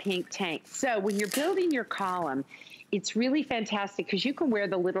shell pink tank. So when you're building your column, it's really fantastic because you can wear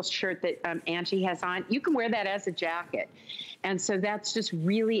the little shirt that Angie has on. You can wear that as a jacket. And so that's just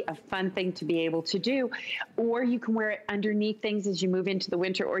really a fun thing to be able to do. Or you can wear it underneath things as you move into the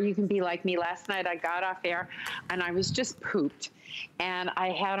winter, or you can be like me. Last night I got off air and I was just pooped. And I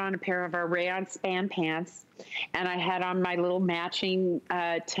had on a pair of our rayon span pants and I had on my little matching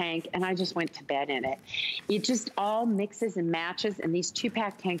tank and I just went to bed in it. It just all mixes and matches, and these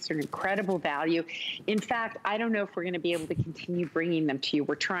 2-pack tanks are an incredible value. In fact, I don't know if we're going to be able to continue bringing them to you.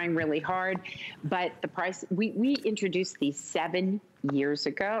 We're trying really hard, but the price, we introduced these 7 years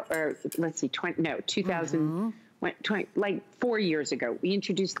ago, or let's see, 2000. Like 4 years ago. We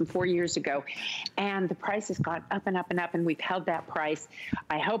introduced them 4 years ago, and the price has gone up and up and up, and we've held that price.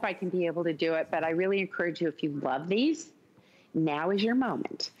 I hope I can be able to do it, but I really encourage you, if you love these, now is your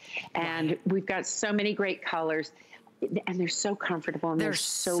moment. And we've got so many great colors. And they're so comfortable and they're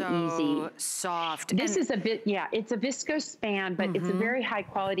so easy. Soft. This is a bit, yeah, it's a viscose span, but it's a very high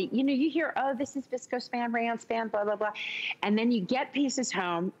quality. You know, you hear, oh, this is viscose span, rayon span, blah, blah, blah. And then you get pieces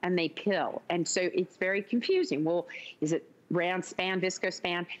home and they pill. And so it's very confusing. Well, is it rayon span, viscose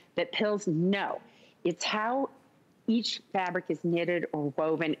span that pills? No. It's how each fabric is knitted or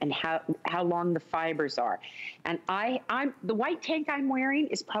woven and how long the fibers are. And the white tank I'm wearing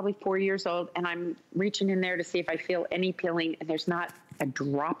is probably 4 years old, and I'm reaching in there to see if I feel any peeling, and there's not a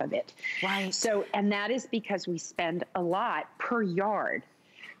drop of it. Right. So, and that is because we spend a lot per yard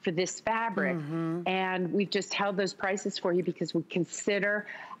for this fabric. And we've just held those prices for you because we consider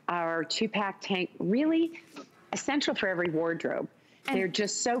our 2-pack tank really essential for every wardrobe. And they're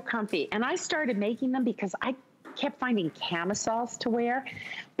just so comfy. And I started making them because I kept finding camisoles to wear,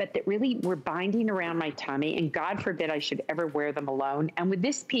 but that really were binding around my tummy, and God forbid I should ever wear them alone. And with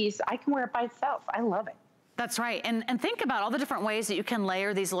this piece, I can wear it by itself. I love it. That's right, and think about all the different ways that you can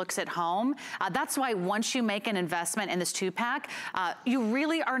layer these looks at home. That's why once you make an investment in this 2-pack, you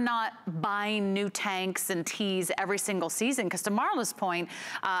really are not buying new tanks and tees every single season, because to Marla's point,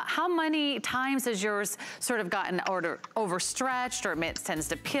 how many times has yours sort of gotten overstretched, or it tends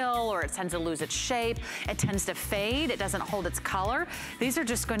to peel, or it tends to lose its shape, it tends to fade, it doesn't hold its color? These are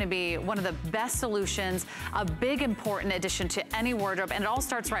just going to be one of the best solutions, a big important addition to any wardrobe, and it all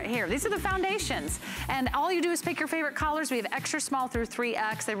starts right here. These are the foundations, and all you do is pick your favorite colors. We have extra small through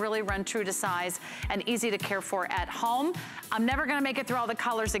 3X. They really run true to size and easy to care for at home. I'm never gonna make it through all the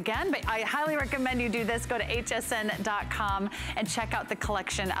colors again, but I highly recommend you do this. Go to hsn.com and check out the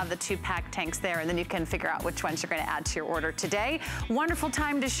collection of the 2-pack tanks there, and then you can figure out which ones you're gonna add to your order today. Wonderful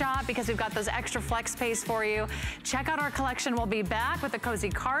time to shop because we've got those extra flex pays for you. Check out our collection. We'll be back with a cozy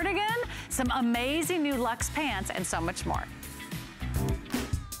cardigan, some amazing new luxe pants, and so much more.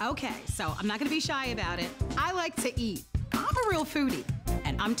 Okay, so I'm not gonna be shy about it. I like to eat. I'm a real foodie.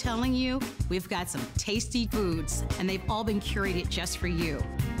 And I'm telling you, we've got some tasty foods, and they've all been curated just for you.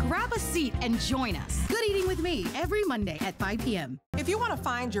 Grab a seat and join us. Good Eating with Me, every Monday at 5 p.m. If you want to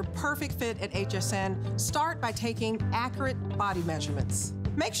find your perfect fit at HSN, start by taking accurate body measurements.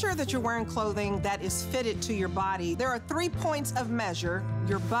 Make sure that you're wearing clothing that is fitted to your body. There are 3 points of measure: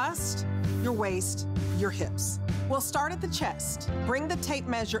 your bust, your waist, your hips. We'll start at the chest. Bring the tape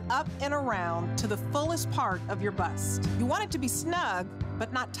measure up and around to the fullest part of your bust. You want it to be snug,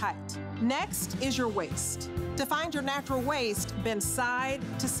 but not tight. Next is your waist. To find your natural waist, bend side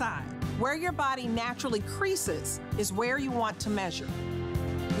to side. Where your body naturally creases is where you want to measure.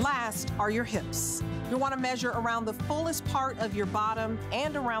 Last are your hips. You want to measure around the fullest part of your bottom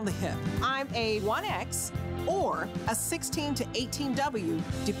and around the hip. I'm a 1X or a 16 to 18W,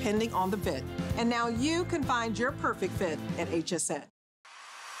 depending on the fit. And now you can find your perfect fit at HSN.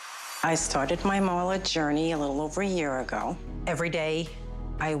 I started my Marla journey a little over a year ago. Every day,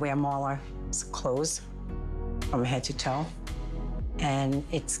 I wear Marla's clothes from head to toe, and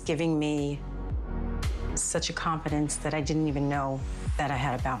it's giving me such a confidence that I didn't even know that I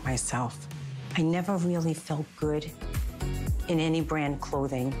had about myself. I never really felt good in any brand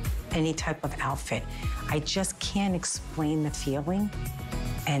clothing, any type of outfit. I just can't explain the feeling,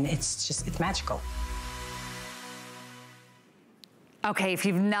 and it's magical. Okay, if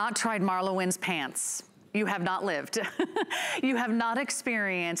you've not tried Marla Wynne's pants, you have not lived. You have not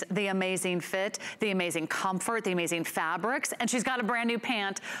experienced the amazing fit, the amazing comfort, the amazing fabrics, and she's got a brand new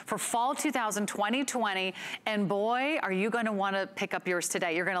pant for fall 2020, and boy, are you gonna wanna pick up yours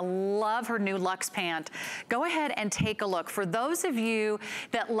today. You're gonna love her new luxe pant. Go ahead and take a look. For those of you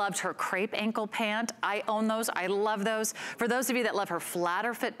that loved her crepe ankle pant, I own those, I love those. For those of you that love her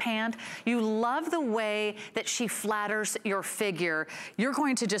flatter fit pant, you love the way that she flatters your figure. You're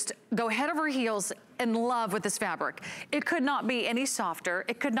going to just go head over heels in love with this fabric. It could not be any softer.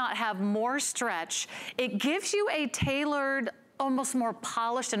 It could not have more stretch. It gives you a tailored, almost more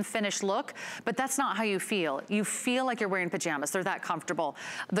polished and finished look, but that's not how you feel. You feel like you're wearing pajamas. They're that comfortable.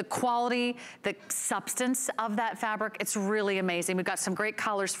 The quality, the substance of that fabric, it's really amazing. We've got some great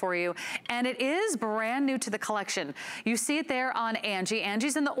colors for you, and it is brand new to the collection. You see it there on Angie.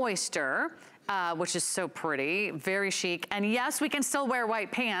 Angie's in the oyster, which is so pretty, very chic. And yes, we can still wear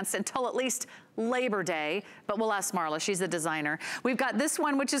white pants until at least Labor Day, but we'll ask Marla, she's the designer. We've got this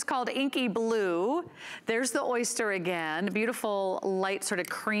one, which is called Inky Blue. There's the oyster again, beautiful light sort of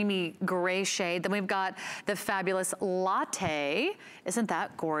creamy gray shade. Then we've got the fabulous latte. Isn't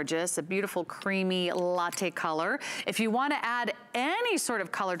that gorgeous? A beautiful creamy latte color. If you want to add any sort of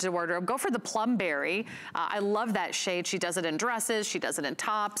color to the wardrobe, go for the plumberry. I love that shade. She does it in dresses, she does it in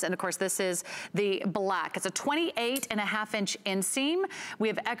tops, and of course this is the black. It's a 28.5-inch inseam. We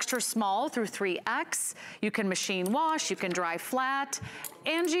have extra small through 3X. You can machine wash, you can dry flat.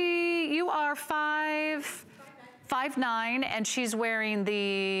 Angie, you are 5'9", and she's wearing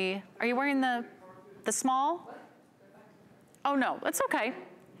the, are you wearing the small? Oh no, that's okay.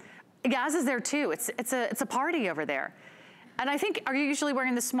 Yaz is there too. It's a party over there. And I think, are you usually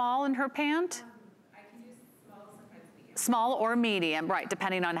wearing the small in her pant? I can use small sometimes. Small or medium, right,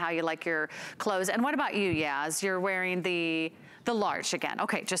 depending on how you like your clothes. And what about you, Yaz? You're wearing the large again.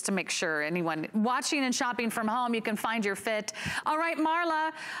 Okay, just to make sure anyone watching and shopping from home, you can find your fit. All right,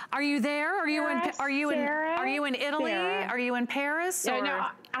 Marla, are you there? Are you in Italy? Sarah. Are you in Paris?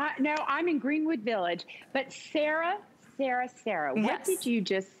 No, I'm in Greenwood Village. But Sarah, what did you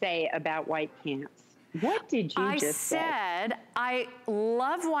just say about white pants? What did you just say? I said I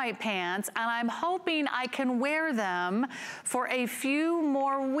love white pants, and I'm hoping I can wear them for a few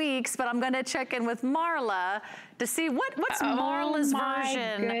more weeks, but I'm going to check in with Marla to see what's Marla's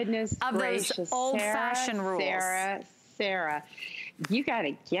version of those old-fashioned rules. Sarah, you got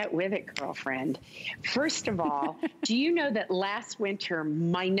to get with it, girlfriend. First of all, do you know that last winter,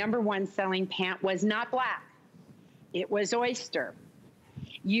 my #1 selling pant was not black? It was oyster.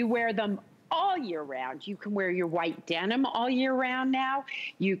 You wear them all year round. You can wear your white denim all year round now.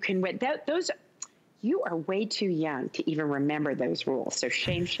 You can wear those. You are way too young to even remember those rules. So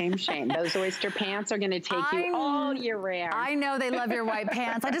shame, shame, shame. Those oyster pants are going to take you all year round. I know they love your white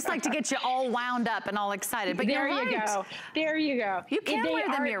pants. I just like to get you all wound up and all excited. But there you go. There you go. You can wear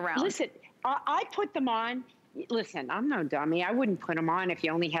them year round. Listen, I put them on. Listen, I'm no dummy. I wouldn't put them on if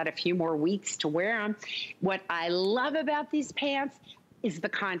you only had a few more weeks to wear them. What I love about these pants is the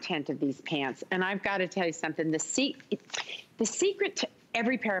content of these pants. And I've got to tell you something. The secret to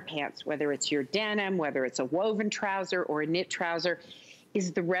every pair of pants, whether it's your denim, whether it's a woven trouser or a knit trouser,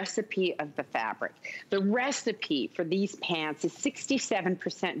 is the recipe of the fabric. The recipe for these pants is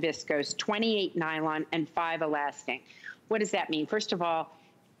 67% viscose, 28 nylon, and 5 elasting. What does that mean? First of all,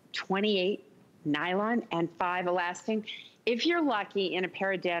 28 nylon and 5 elasting. If you're lucky, in a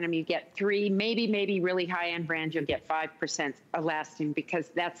pair of denim, you get 3, maybe really high-end brand, you'll get 5% elasting, because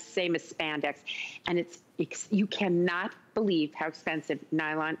that's the same as spandex. And you cannot believe how expensive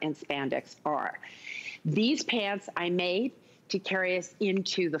nylon and spandex are. These pants I made to carry us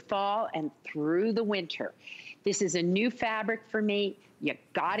into the fall and through the winter. This is a new fabric for me. You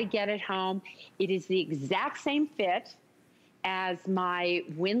gotta get it home. It is the exact same fit as my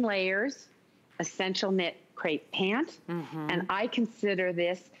Wynne Layers Essential Knit crepe pant, and I consider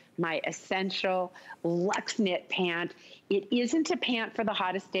this my essential luxe knit pant. It isn't a pant for the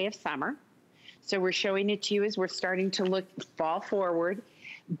hottest day of summer, so we're showing it to you as we're starting to look fall forward,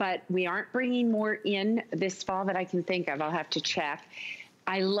 but we aren't bringing more in this fall that I can think of. I'll have to check.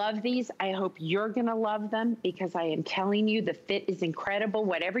 I love these. I hope you're gonna love them, because I am telling you, the fit is incredible.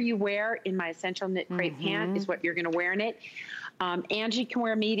 Whatever you wear in my essential knit crepe pant is what you're gonna wear in it. Angie can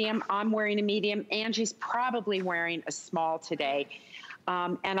wear a medium. I'm wearing a medium. Angie's probably wearing a small today.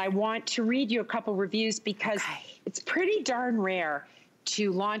 And I want to read you a couple reviews, because it's pretty darn rare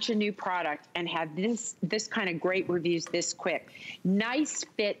to launch a new product and have this kind of great reviews this quick. Nice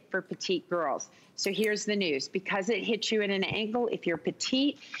fit for petite girls. So here's the news. Because it hits you at an angle, if you're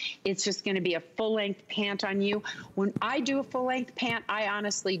petite, it's just going to be a full-length pant on you. When I do a full-length pant, I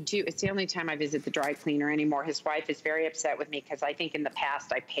honestly do. It's the only time I visit the dry cleaner anymore. His wife is very upset with me, because I think in the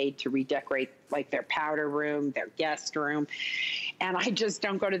past I paid to redecorate like their powder room, their guest room, and I just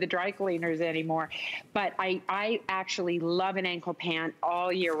don't go to the dry cleaners anymore. But I actually love an ankle pant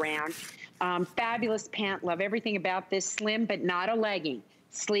all year round. Fabulous pant. Love everything about this. Slim, but not a legging.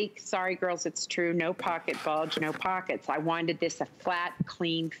 Sleek, sorry girls, it's true, no pocket bulge, no pockets. I wanted this a flat,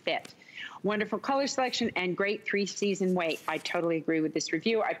 clean fit. Wonderful color selection and great 3-season weight. I totally agree with this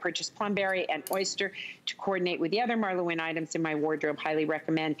review. I purchased Plumberry and Oyster to coordinate with the other Marla Wynne items in my wardrobe. Highly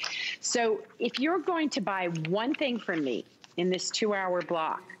recommend. So if you're going to buy one thing from me in this 2-hour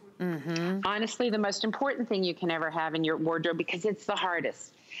block, honestly, the most important thing you can ever have in your wardrobe, because it's the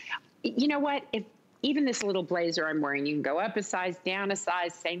hardest. You know what? Even this little blazer I'm wearing, you can go up a size, down a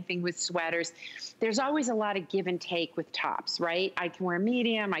size, same thing with sweaters. There's always a lot of give and take with tops, right? I can wear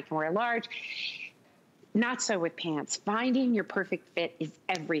medium, I can wear large. Not so with pants. Finding your perfect fit is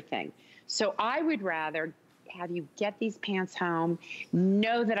everything. So I would rather have you get these pants home,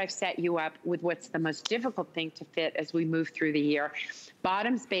 know that I've set you up with what's the most difficult thing to fit as we move through the year.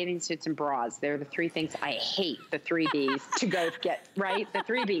 Bottoms, bathing suits, and bras. They're the 3 things I hate, the 3 Bs, to go get, right? The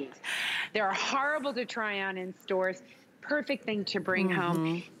 3 Bs. They're horrible to try on in stores. Perfect thing to bring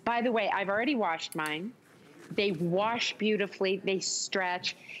home. By the way, I've already washed mine. They wash beautifully. They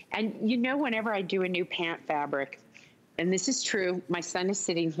stretch. And you know, whenever I do a new pant fabric, and this is true, my son is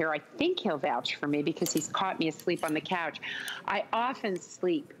sitting here. I think he'll vouch for me, because he's caught me asleep on the couch. I often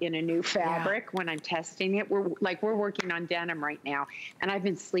sleep in a new fabric when I'm testing it. We're working on denim right now, and I've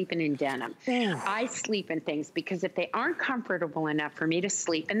been sleeping in denim. I sleep in things because if they aren't comfortable enough for me to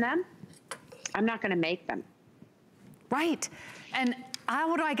sleep in them, I'm not going to make them. Right. And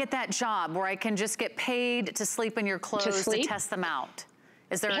how do I get that job where I can just get paid to sleep in your clothes to test them out?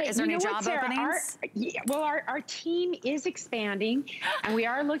 Is there any job openings? Our team is expanding, and we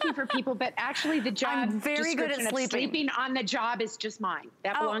are looking for people, but actually the job I'm very good at sleeping on the job is just mine.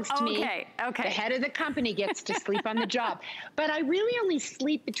 That belongs to me. Okay. The head of the company gets to sleep on the job. But I really only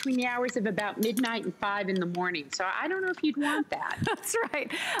sleep between the hours of about midnight and 5 in the morning, so I don't know if you'd want that. That's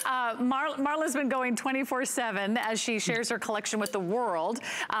right. Marla's been going 24/7 as she shares her collection with the world.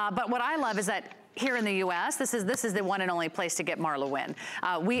 But what I love is that here in the US, this is the one and only place to get Marla Wynne.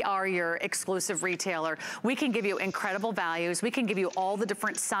 We are your exclusive retailer. We can give you incredible values. We can give you all the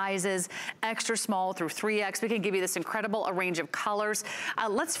different sizes, extra small through 3X. We can give you this incredible range of colors.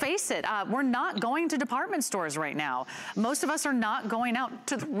 Let's face it, we're not going to department stores right now. Most of us are not going out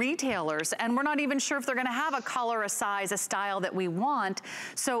to the retailers, and we're not even sure if they're gonna have a color, a size, a style that we want.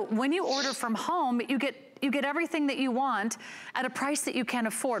 So when you order from home, you get everything that you want at a price that you can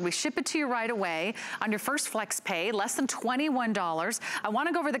afford. We ship it to you right away on your first flex pay, less than $21. I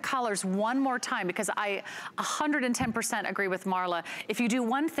wanna go over the colors one more time because I 110% agree with Marla. If you do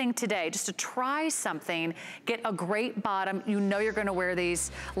one thing today, just to try something, get a great bottom. You know you're gonna wear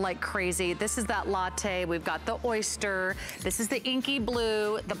these like crazy. This is that latte. We've got the oyster. This is the inky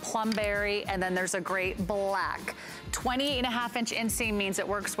blue, the plumberry, and then there's a great black. 20.5-inch inseam means it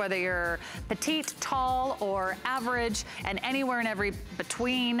works whether you're petite, tall, or average, and anywhere and every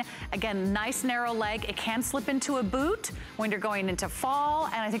between. Again, nice narrow leg. It can slip into a boot when you're going into fall,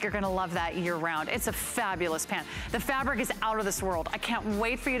 and I think you're gonna love that year round. It's a fabulous pant. The fabric is out of this world. I can't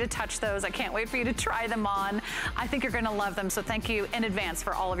wait for you to touch those. I can't wait for you to try them on. I think you're gonna love them, so thank you in advance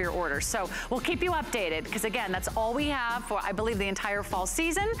for all of your orders. So we'll keep you updated, because again, that's all we have for, I believe, the entire fall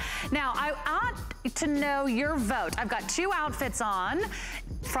season. Now, I ought to know your vote. I've got 2 outfits on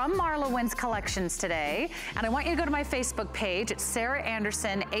from Marla Wynne's collections today, and I want you to go to my Facebook page. It's Sarah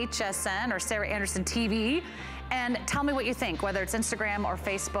Anderson HSN or Sarah Anderson TV, and tell me what you think, whether it's Instagram or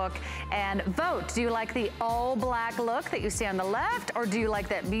Facebook, and vote. Do you like the all black look that you see on the left, or do you like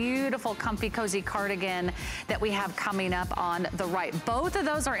that beautiful comfy cozy cardigan that we have coming up on the right? Both of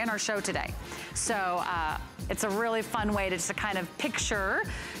those are in our show today. So it's a really fun way to just kind of picture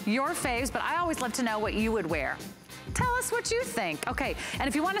your faves, but I always love to know what you would wear. Tell us what you think. Okay, and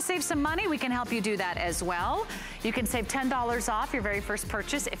if you want to save some money, we can help you do that as well. You can save $10 off your very first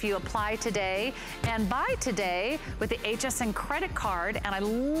purchase if you apply today and buy today with the HSN credit card. And I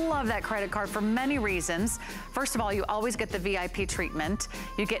love that credit card for many reasons. First of all, you always get the VIP treatment.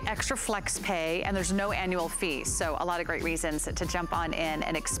 You get extra flex pay, and there's no annual fee. So a lot of great reasons to jump on in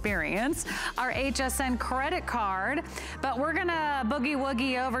and experience our HSN credit card. But we're gonna boogie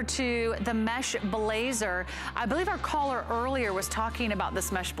woogie over to the mesh blazer. I believe our caller earlier was talking about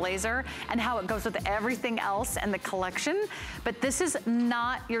this mesh blazer and how it goes with everything else in the collection, but this is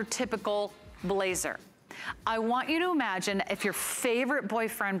not your typical blazer. I want you to imagine if your favorite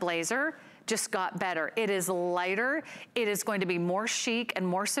boyfriend blazer just got better. It is lighter. It is going to be more chic and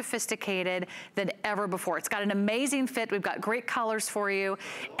more sophisticated than ever before. It's got an amazing fit. We've got great colors for you.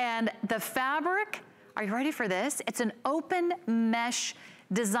 And the fabric, are you ready for this? It's an open mesh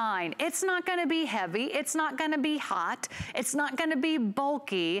design. It's not gonna be heavy. It's not gonna be hot. It's not gonna be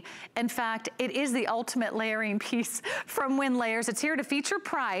bulky. In fact, it is the ultimate layering piece from Wynne Layers. It's here to feature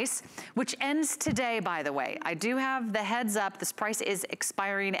price, which ends today, by the way. I do have the heads up. This price is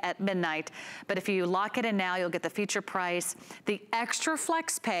expiring at midnight, but if you lock it in now, you'll get the feature price, the extra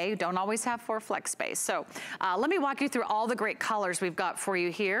flex pay. Don't always have 4 flex pays. So let me walk you through all the great colors we've got for you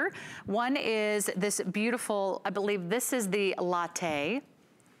here. One is this beautiful, I believe this is the latte.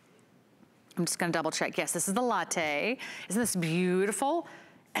 I'm just gonna double check. Yes, this is the latte. Isn't this beautiful?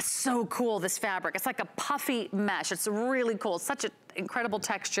 It's so cool, this fabric. It's like a puffy mesh. It's really cool. It's such an incredible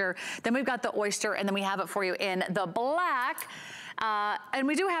texture. Then we've got the oyster, and then we have it for you in the black. And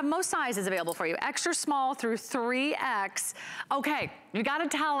we do have most sizes available for you. Extra small through 3X. Okay, you gotta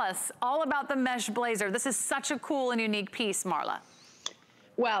tell us all about the mesh blazer. This is such a cool and unique piece, Marla.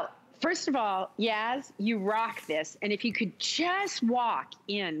 Well, first of all, Yaz, you rock this. And if you could just walk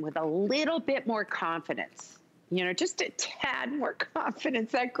in with a little bit more confidence, you know, just a tad more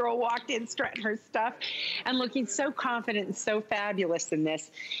confidence. That girl walked in strutting her stuff and looking so confident and so fabulous in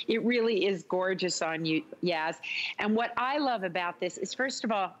this. It really is gorgeous on you, Yaz. And what I love about this is, first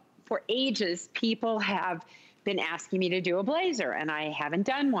of all, for ages, people have been asking me to do a blazer, and I haven't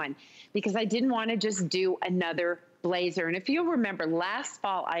done one because I didn't want to just do another blazer. And if you'll remember, last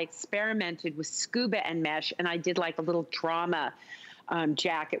fall I experimented with scuba and mesh, and I did like a little drama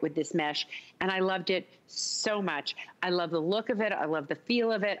jacket with this mesh, and I loved it so much. I love the look of it. I love the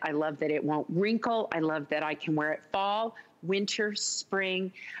feel of it. I love that it won't wrinkle. I love that I can wear it fall, winter,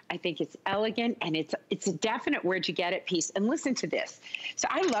 spring. I think it's elegant, and it's a definite where'd you get it piece. And listen to this. So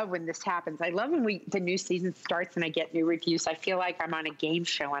I love when this happens. I love when the new season starts and I get new reviews. I feel like I'm on a game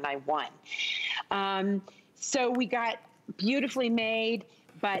show and I won. So we got beautifully made,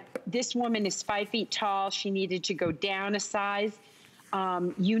 but this woman is 5 feet tall. She needed to go down a size.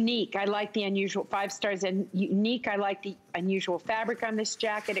 Unique. I like the unusual, 5 stars, and unique. I like the unusual fabric on this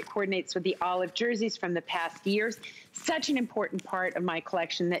jacket. It coordinates with the olive jerseys from the past years. Such an important part of my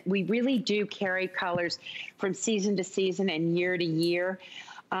collection that we really do carry colors from season to season and year to year.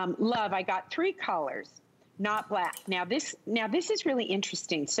 Love, I got 3 colors, not black. Now this is really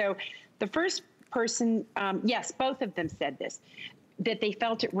interesting. So the first person, yes, both of them said this, that they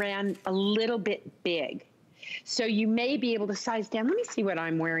felt it ran a little bit big. So you may be able to size down. Let me see what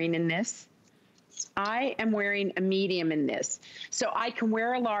I'm wearing in this. I am wearing a medium in this. So I can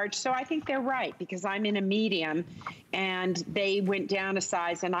wear a large. So I think they're right, because I'm in a medium and they went down a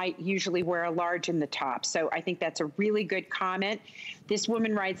size, and I usually wear a large in the top. So I think that's a really good comment. This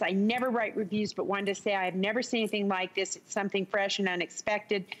woman writes, I never write reviews, but wanted to say I have never seen anything like this. It's something fresh and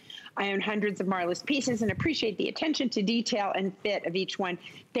unexpected. I own hundreds of Marla's pieces and appreciate the attention to detail and fit of each one.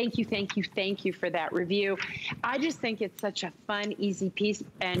 Thank you, thank you, thank you for that review. I just think it's such a fun, easy piece.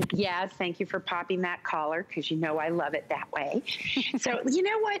 And yes, thank you for popping that collar, because you know I love it that way. So you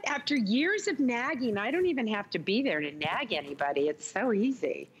know what? After years of nagging, I don't even have to be there to nag anybody. It's so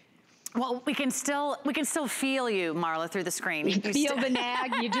easy. Well, we can still feel you, Marla, through the screen. You feel the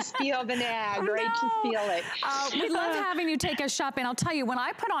nag. You just feel the nag, right? Just feel it. We love having you take us shopping. I'll tell you, when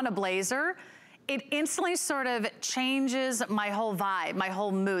I put on a blazer, it instantly sort of changes my whole vibe, my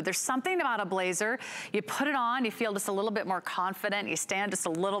whole mood. There's something about a blazer. You put it on, you feel just a little bit more confident. You stand just a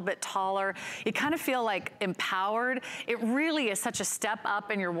little bit taller. You kind of feel like empowered. It really is such a step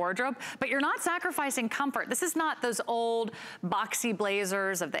up in your wardrobe, but you're not sacrificing comfort. This is not those old boxy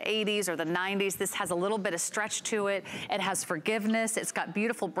blazers of the 80s or the 90s. This has a little bit of stretch to it. It has forgiveness. It's got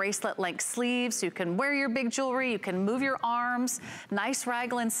beautiful bracelet length sleeves. So you can wear your big jewelry. You can move your arms. Nice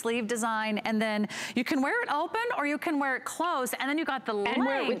raglan sleeve design. And then you can wear it open or you can wear it closed, and then you got the length. And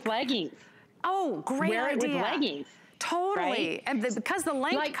wear it with leggings. Oh, great idea. Wear it with leggings. Totally, right? And because the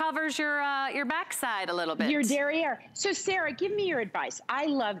length covers your backside a little bit. Your derriere. So Sarah, give me your advice. I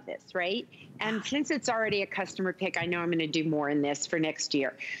love this, right? And since it's already a customer pick, I know I'm gonna do more in this for next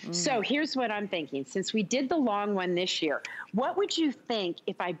year. So here's what I'm thinking. Since we did the long one this year, what would you think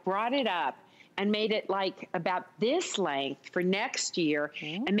if I brought it up and made it like about this length for next year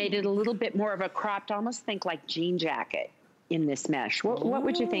and made it a little bit more of a cropped, almost think like jean jacket in this mesh? What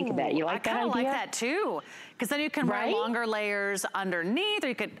would you think of that? You like that idea? I kind of like that too, because then you can wear longer layers underneath, or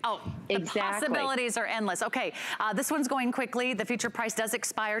you could, the possibilities are endless. Okay, this one's going quickly. The feature price does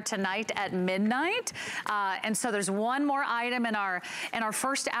expire tonight at midnight. And so there's one more item in our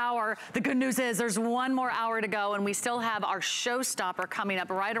first hour. The good news is there's one more hour to go, and we still have our showstopper coming up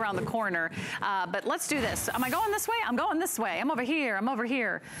right around the corner. But let's do this. Am I going this way? I'm going this way. I'm over here. I'm over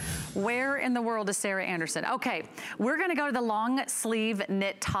here. Where in the world is Sarah Anderson? Okay, we're gonna go to the long sleeve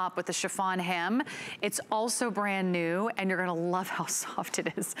knit top with the chiffon hem. It's also brand new, and you're gonna love how soft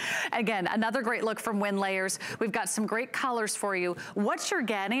it is. Again, another great look from Wynne Layers. We've got some great colors for you. What you're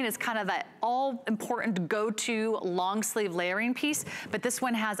getting is kind of that all important go-to long sleeve layering piece, but this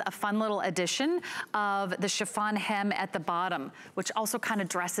one has a fun little addition of the chiffon hem at the bottom, which also kind of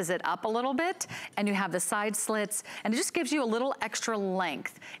dresses it up a little bit. And you have the side slits, and it just gives you a little extra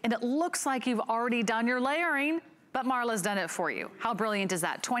length. And it looks like you've already done your layering, but Marla's done it for you. How brilliant is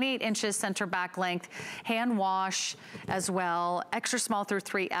that? 28 inches center back length, hand wash as well, extra small through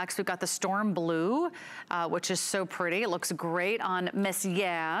 3X. We've got the storm blue, which is so pretty. It looks great on Miss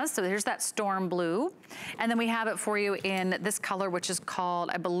Yaz. So here's that storm blue. And then we have it for you in this color, which is called,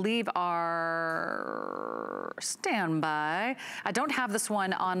 I believe, our standby. I don't have this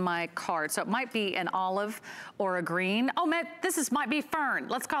one on my card, so it might be an olive or a green. Oh, man, might be fern.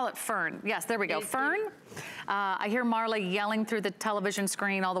 Let's call it fern. Yes, there we go, fern. I hear Marla yelling through the television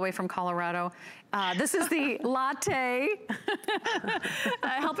screen all the way from Colorado. This is the latte,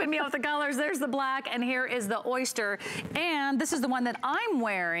 helping me out with the colors. There's the black, and here is the oyster. And this is the one that I'm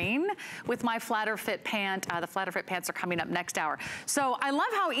wearing with my flatter fit pant. The flatter fit pants are coming up next hour. So I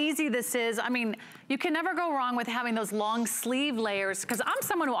love how easy this is. I mean, you can never go wrong with having those long sleeve layers, because I'm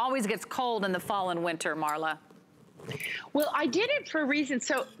someone who always gets cold in the fall and winter, Marla. Well, I did it for a reason.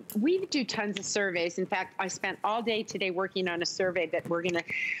 So we do tons of surveys. In fact, I spent all day today working on a survey that we're going to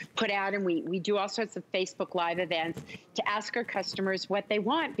put out, and we do all sorts of Facebook Live events to ask our customers what they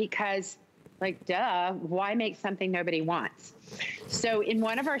want, because Like, duh, why make something nobody wants? So in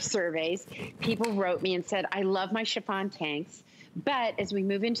one of our surveys, people wrote me and said, I love my chiffon tanks, but as we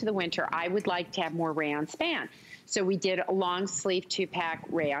move into the winter, I would like to have more rayon span. So we did a long sleeve 2-pack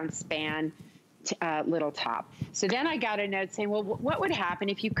rayon span little top. So then I got a note saying, well, what would happen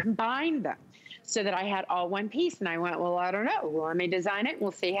if you combined them so that I had all one piece? And I went, well, I don't know. Well, let me design it.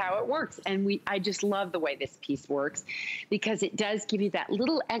 We'll see how it works. And I just love the way this piece works because it does give you that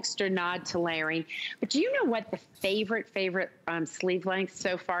little extra nod to layering. But do you know what the favorite sleeve length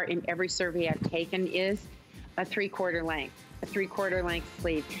so far in every survey I've taken is? A 3/4 length. A 3/4 length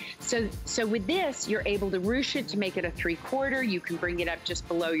sleeve. So with this, you're able to ruche it to make it a 3/4. You can bring it up just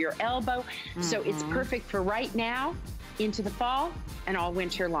below your elbow. So it's perfect for right now, into the fall, and all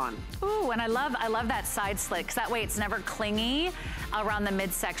winter long. Ooh, and I love that side slit, because that way it's never clingy around the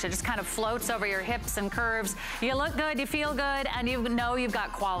midsection. It just kind of floats over your hips and curves. You look good, you feel good, and you know you've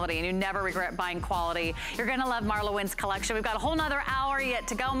got quality, and you never regret buying quality. You're gonna love Marla Wynne's collection. We've got a whole nother hour yet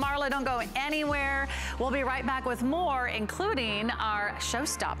to go. Marla, don't go anywhere. We'll be right back with more, including our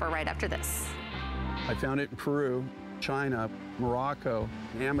showstopper right after this. I found it in Peru, China, Morocco,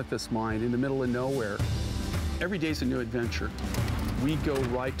 an amethyst mine in the middle of nowhere. Every day's a new adventure. We go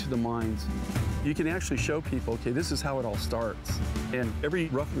right to the mines. You can actually show people, okay, this is how it all starts. And every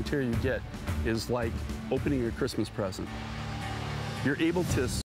rough material you get is like opening a Christmas present. You're able to